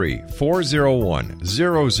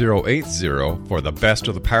 213-401-0080 for the best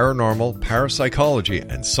of the paranormal, parapsychology,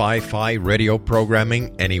 and sci-fi radio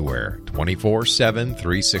programming anywhere, 24/7,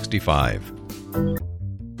 365.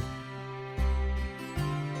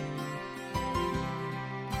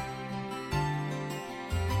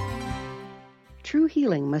 True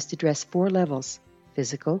healing must address 4 levels: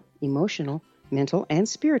 physical, emotional, mental, and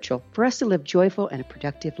spiritual, for us to live joyful and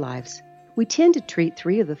productive lives. We tend to treat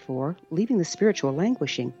 3 of the 4, leaving the spiritual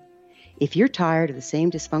languishing. If you're tired of the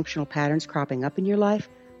same dysfunctional patterns cropping up in your life,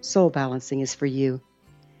 Soul Balancing is for you.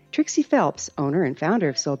 Trixie Phelps, owner and founder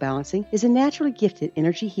of Soul Balancing, is a naturally gifted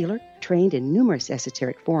energy healer trained in numerous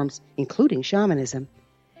esoteric forms, including shamanism.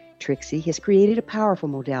 Trixie has created a powerful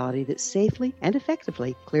modality that safely and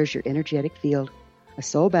effectively clears your energetic field. A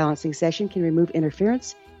soul balancing session can remove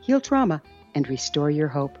interference, heal trauma, and restore your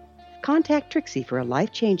hope. Contact Trixie for a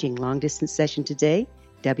life-changing long-distance session today.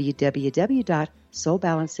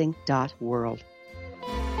 www.soulbalancing.world.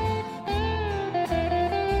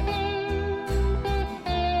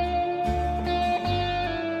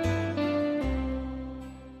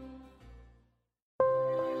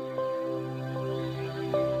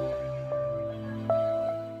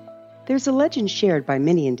 There's a legend shared by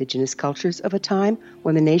many indigenous cultures of a time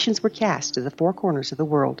when the nations were cast to the 4 corners of the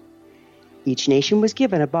world. Each nation was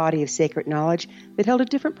given a body of sacred knowledge that held a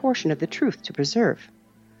different portion of the truth to preserve.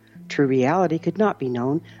 True reality could not be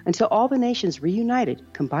known until all the nations reunited,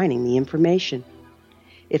 combining the information.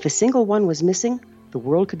 If a single one was missing, the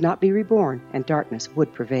world could not be reborn and darkness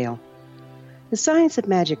would prevail. The Science of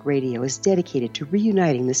Magic Radio is dedicated to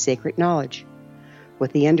reuniting the sacred knowledge.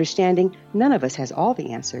 With the understanding, none of us has all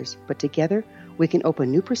the answers, but together we can open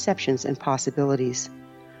new perceptions and possibilities.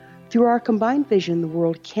 Through our combined vision, the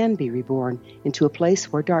world can be reborn into a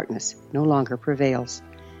place where darkness no longer prevails.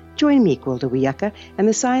 Join me, Gwilda Wiyaka, and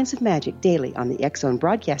the Science of Magic daily on the X-Zone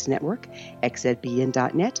Broadcast Network,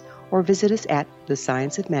 xzbn.net, or visit us at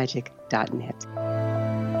thescienceofmagic.net.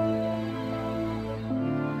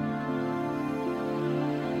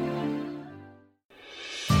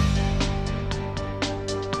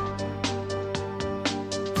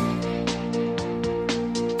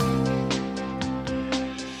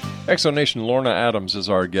 Exonation Lorna Adams is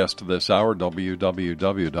our guest this hour,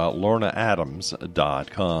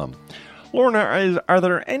 www.lornaadams.com. Lorna, are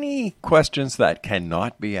there any questions that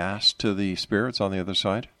cannot be asked to the spirits on the other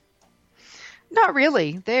side? Not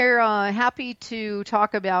really. They're happy to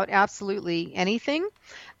talk about absolutely anything.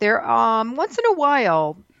 They're once in a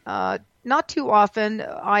while, not too often,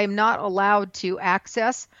 I'm not allowed to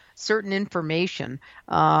access certain information.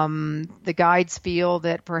 The guides feel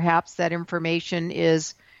that perhaps that information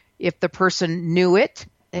is, if the person knew it,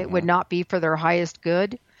 it would not be for their highest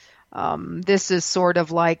good. This is sort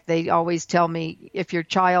of like they always tell me, if your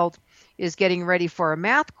child is getting ready for a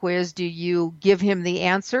math quiz, do you give him the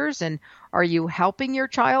answers, and are you helping your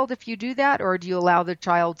child if you do that, or do you allow the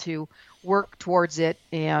child to work towards it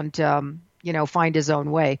and find his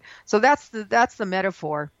own way? So that's the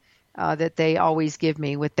metaphor that they always give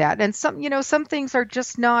me with that. And some things are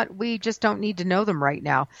just not, we just don't need to know them right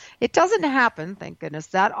now. It doesn't happen, thank goodness,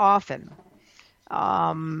 that often.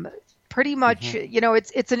 Pretty much,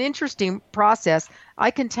 it's an interesting process.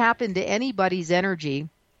 I can tap into anybody's energy,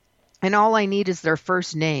 and all I need is their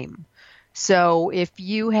first name. So if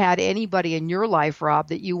you had anybody in your life, Rob,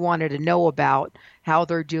 that you wanted to know about how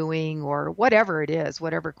they're doing or whatever it is,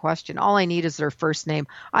 whatever question, all I need is their first name.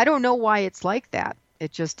 I don't know why it's like that.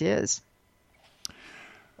 It just is.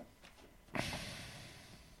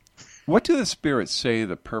 What do the spirits say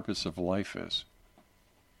the purpose of life is?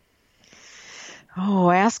 Oh,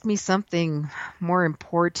 ask me something more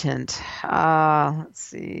important. Let's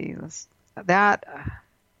see.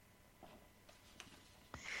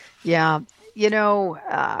 Yeah,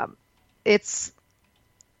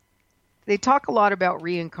 they talk a lot about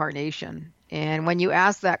reincarnation. And when you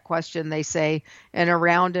ask that question, they say, and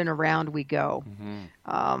around we go.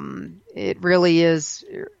 It really is,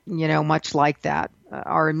 much like that.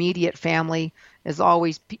 Our immediate family is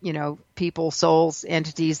always, people, souls,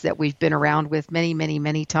 entities that we've been around with many, many,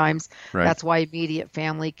 many times. Right. That's why immediate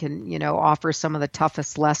family can, offer some of the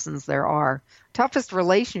toughest lessons there are. Toughest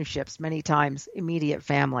relationships many times, immediate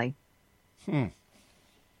family.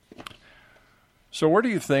 So where do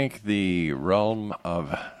you think the realm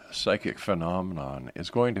of psychic phenomenon is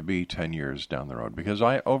going to be 10 years down the road? Because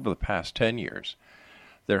over the past 10 years,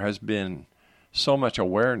 there has been so much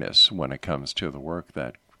awareness when it comes to the work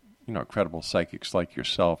that, credible psychics like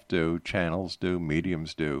yourself do, channels do,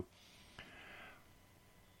 mediums do.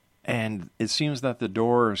 And it seems that the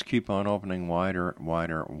doors keep on opening wider,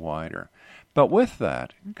 wider, wider. But with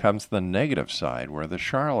that comes the negative side, where the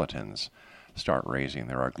charlatans start raising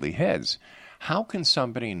their ugly heads. How can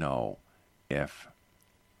somebody know if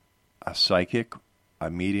a psychic, a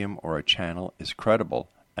medium, or a channel is credible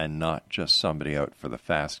and not just somebody out for the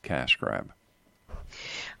fast cash grab?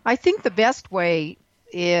 I think the best way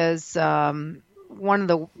is one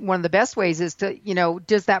of the best ways is to,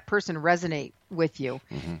 does that person resonate with you?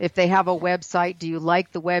 If they have a website, do you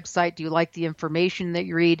like the website? Do you like the information that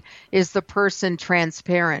you read? Is the person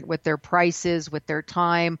transparent with their prices, with their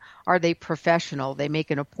time? Are they professional? They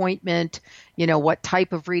make an appointment. What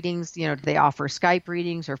type of readings? Do they offer Skype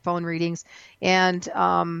readings or phone readings? And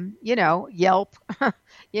Yelp,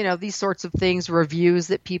 these sorts of things, reviews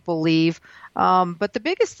that people leave. But the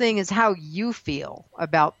biggest thing is how you feel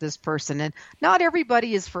about this person. And not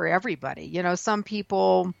everybody is for everybody. Some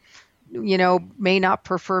people, may not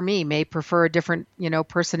prefer me, may prefer a different,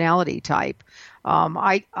 personality type.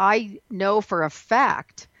 I know for a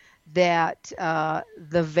fact that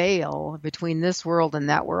the veil between this world and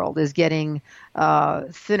that world is getting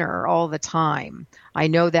thinner all the time. I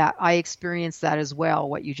know that. I experienced that as well,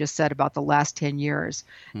 what you just said about the last 10 years.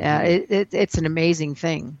 It's an amazing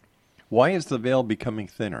thing. Why is the veil becoming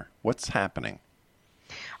thinner? What's happening?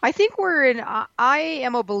 I think I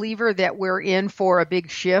am a believer that we're in for a big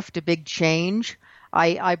shift, a big change.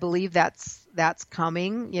 I believe that's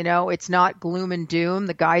coming. It's not gloom and doom.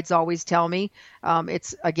 The guides always tell me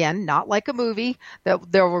it's, again, not like a movie,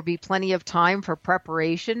 that there will be plenty of time for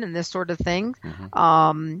preparation and this sort of thing.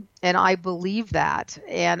 And I believe that.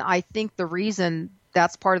 And I think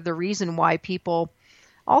that's part of the reason why people,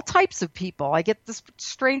 all types of people, I get the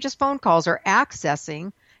strangest phone calls,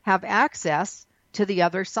 have access to the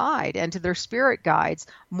other side and to their spirit guides,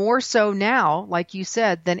 more so now, like you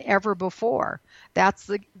said, than ever before.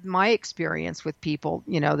 That's my experience with people,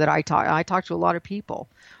 that I talk to a lot of people.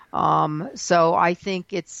 So I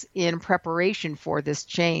think it's in preparation for this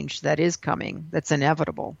change that is coming, that's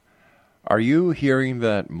inevitable. Are you hearing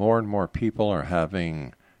that more and more people are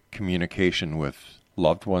having communication with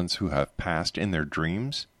loved ones who have passed in their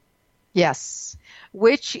dreams? Yes,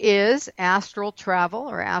 which is astral travel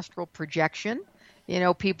or astral projection.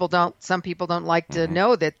 Some people don't like to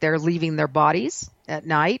know that they're leaving their bodies at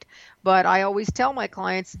night, but I always tell my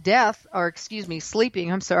clients sleeping,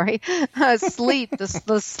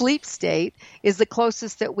 the sleep state is the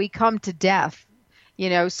closest that we come to death.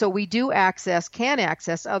 So we can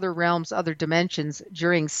access other realms, other dimensions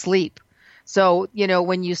during sleep. So,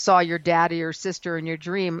 when you saw your dad or your sister in your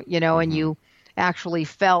dream, and you actually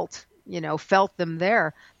felt them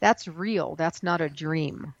there, that's real. That's not a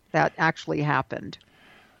dream. That actually happened.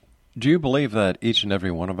 Do you believe that each and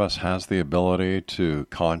every one of us has the ability to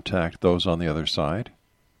contact those on the other side?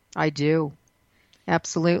 I do.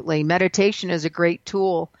 Absolutely. Meditation is a great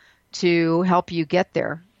tool to help you get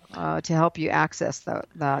there, to help you access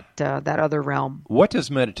that other realm. What does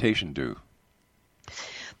meditation do?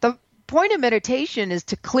 The point of meditation is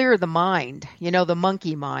to clear the mind, the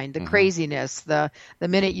monkey mind, the craziness. The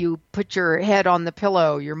minute you put your head on the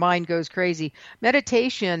pillow, your mind goes crazy.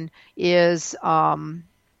 Meditation is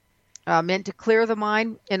meant to clear the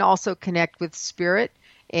mind and also connect with spirit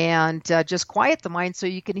and just quiet the mind so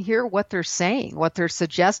you can hear what they're saying, what they're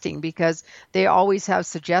suggesting, because they always have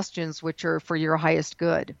suggestions which are for your highest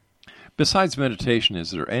good. Besides meditation,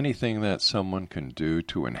 is there anything that someone can do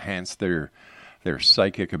to enhance their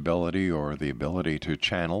psychic ability or the ability to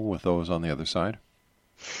channel with those on the other side?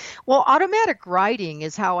 Well, automatic writing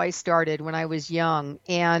is how I started when I was young,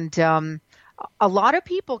 and a lot of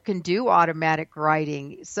people can do automatic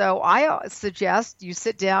writing. So I suggest you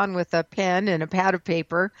sit down with a pen and a pad of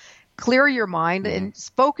paper, clear your mind, and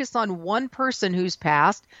focus on one person who's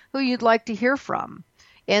passed who you'd like to hear from.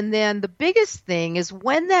 And then the biggest thing is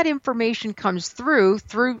when that information comes through,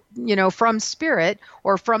 from spirit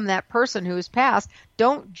or from that person who has passed,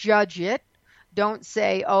 don't judge it. Don't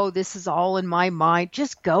say, oh, this is all in my mind.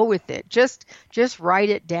 Just go with it. Just write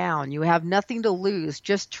it down. You have nothing to lose.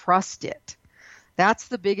 Just trust it. That's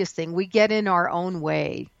the biggest thing. We get in our own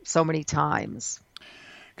way so many times.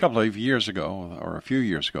 A couple of years ago, or a few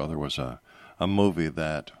years ago, there was a movie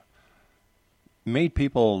that made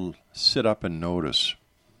people sit up and notice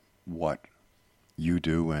what you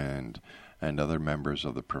do and other members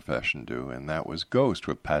of the profession do, and that was Ghost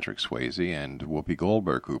with Patrick Swayze and Whoopi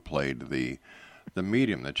Goldberg, who played the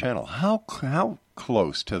medium, the channel. How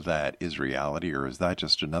close to that is reality, or is that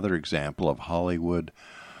just another example of Hollywood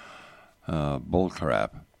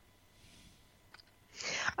bullcrap?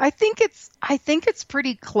 I think it's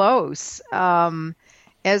pretty close.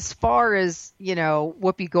 As far as,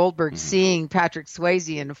 Whoopi Goldberg seeing Patrick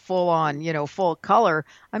Swayze in full color,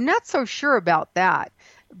 I'm not so sure about that.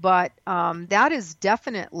 But that is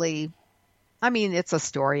definitely, it's a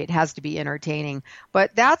story. It has to be entertaining.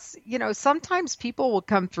 But that's, sometimes people will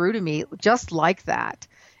come through to me just like that,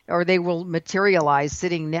 or they will materialize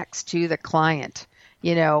sitting next to the client.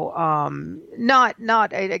 Not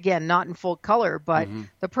in full color, but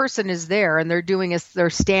the person is there and they're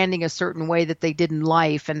standing a certain way that they did in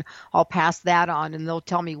life, and I'll pass that on and they'll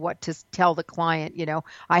tell me what to tell the client.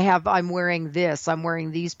 I'm wearing this, I'm wearing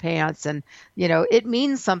these pants, and, it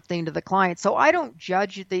means something to the client. So I don't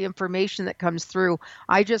judge the information that comes through.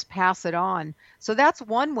 I just pass it on. So that's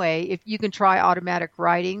one way. If you can try automatic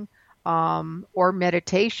writing, or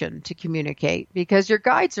meditation to communicate, because your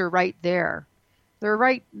guides are right there. They're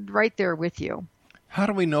right there with you. How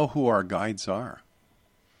do we know who our guides are?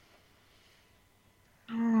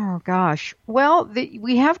 Oh, gosh. Well,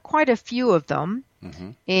 we have quite a few of them.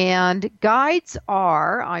 And guides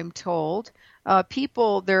are, I'm told,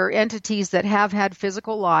 they're entities that have had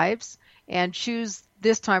physical lives and choose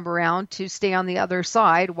this time around to stay on the other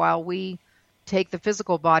side while we take the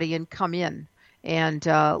physical body and come in and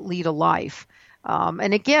lead a life.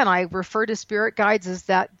 And again, I refer to spirit guides as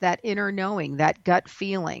that inner knowing, that gut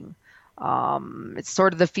feeling. It's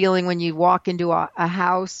sort of the feeling when you walk into a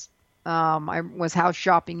house. I was house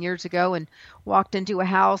shopping years ago and walked into a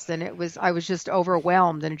house, and I was just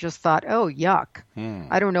overwhelmed and just thought, oh, yuck.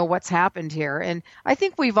 I don't know what's happened here. And I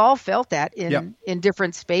think we've all felt that in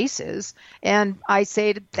different spaces. And I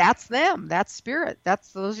say that's them. That's spirit.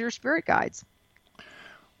 Those are your spirit guides.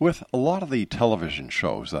 With a lot of the television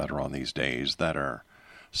shows that are on these days that are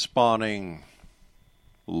spawning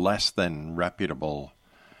less than reputable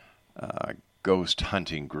ghost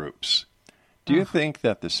hunting groups, do you think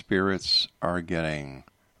that the spirits are getting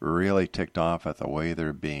really ticked off at the way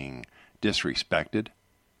they're being disrespected?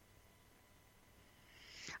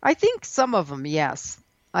 I think some of them, yes.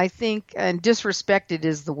 I think, and disrespected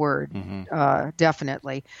is the word,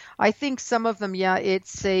 definitely. I think some of them,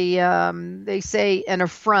 it's they say an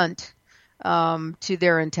affront to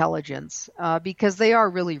their intelligence, because they are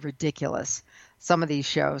really ridiculous. Some of these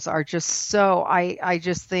shows are just so, I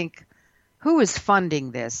just think, who is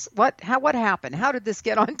funding this? What happened? How did this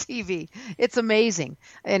get on TV? It's amazing.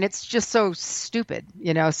 And it's just so stupid,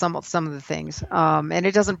 some of the things. And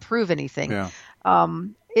it doesn't prove anything. Yeah.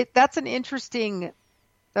 That's an interesting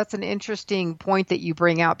That's an interesting point that you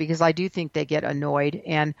bring out, because I do think they get annoyed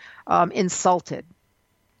and insulted.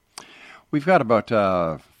 We've got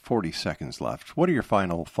about 40 seconds left. What are your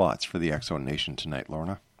final thoughts for the X Zone Nation tonight,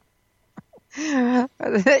 Lorna?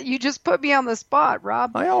 You just put me on the spot,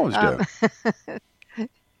 Rob. I always do.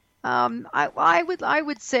 I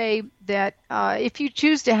would say that if you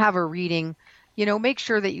choose to have a reading, make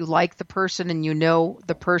sure that you like the person and you know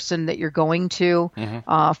the person that you're going to.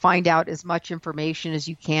 Find out as much information as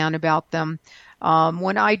you can about them.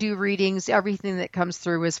 When I do readings, everything that comes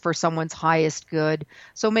through is for someone's highest good.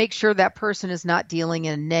 So make sure that person is not dealing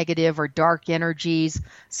in negative or dark energies,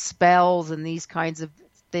 spells, and these kinds of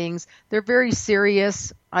things. They're very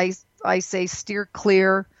serious. I say steer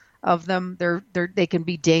clear of them. They can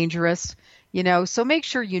be dangerous, so make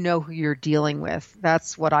sure you know who you're dealing with.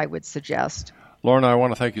 That's what I would suggest. Lorna, I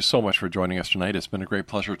want to thank you so much for joining us tonight. It's been a great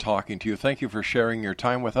pleasure talking to you. Thank you for sharing your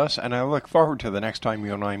time with us, and I look forward to the next time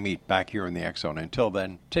you and I meet back here in the X Zone. Until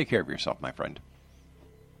then, take care of yourself, my friend.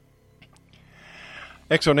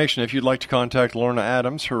 X Zone Nation, if you'd like to contact Lorna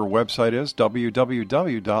Adams, her website is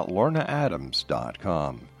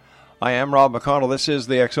www.lornaadams.com. I am Rob McConnell. This is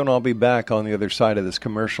the X Zone. I'll be back on the other side of this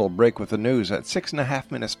commercial break with the news at 6.5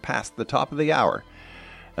 minutes past the top of the hour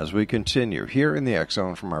as we continue here in the X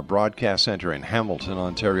Zone from our broadcast center in Hamilton,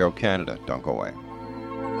 Ontario, Canada. Don't go away.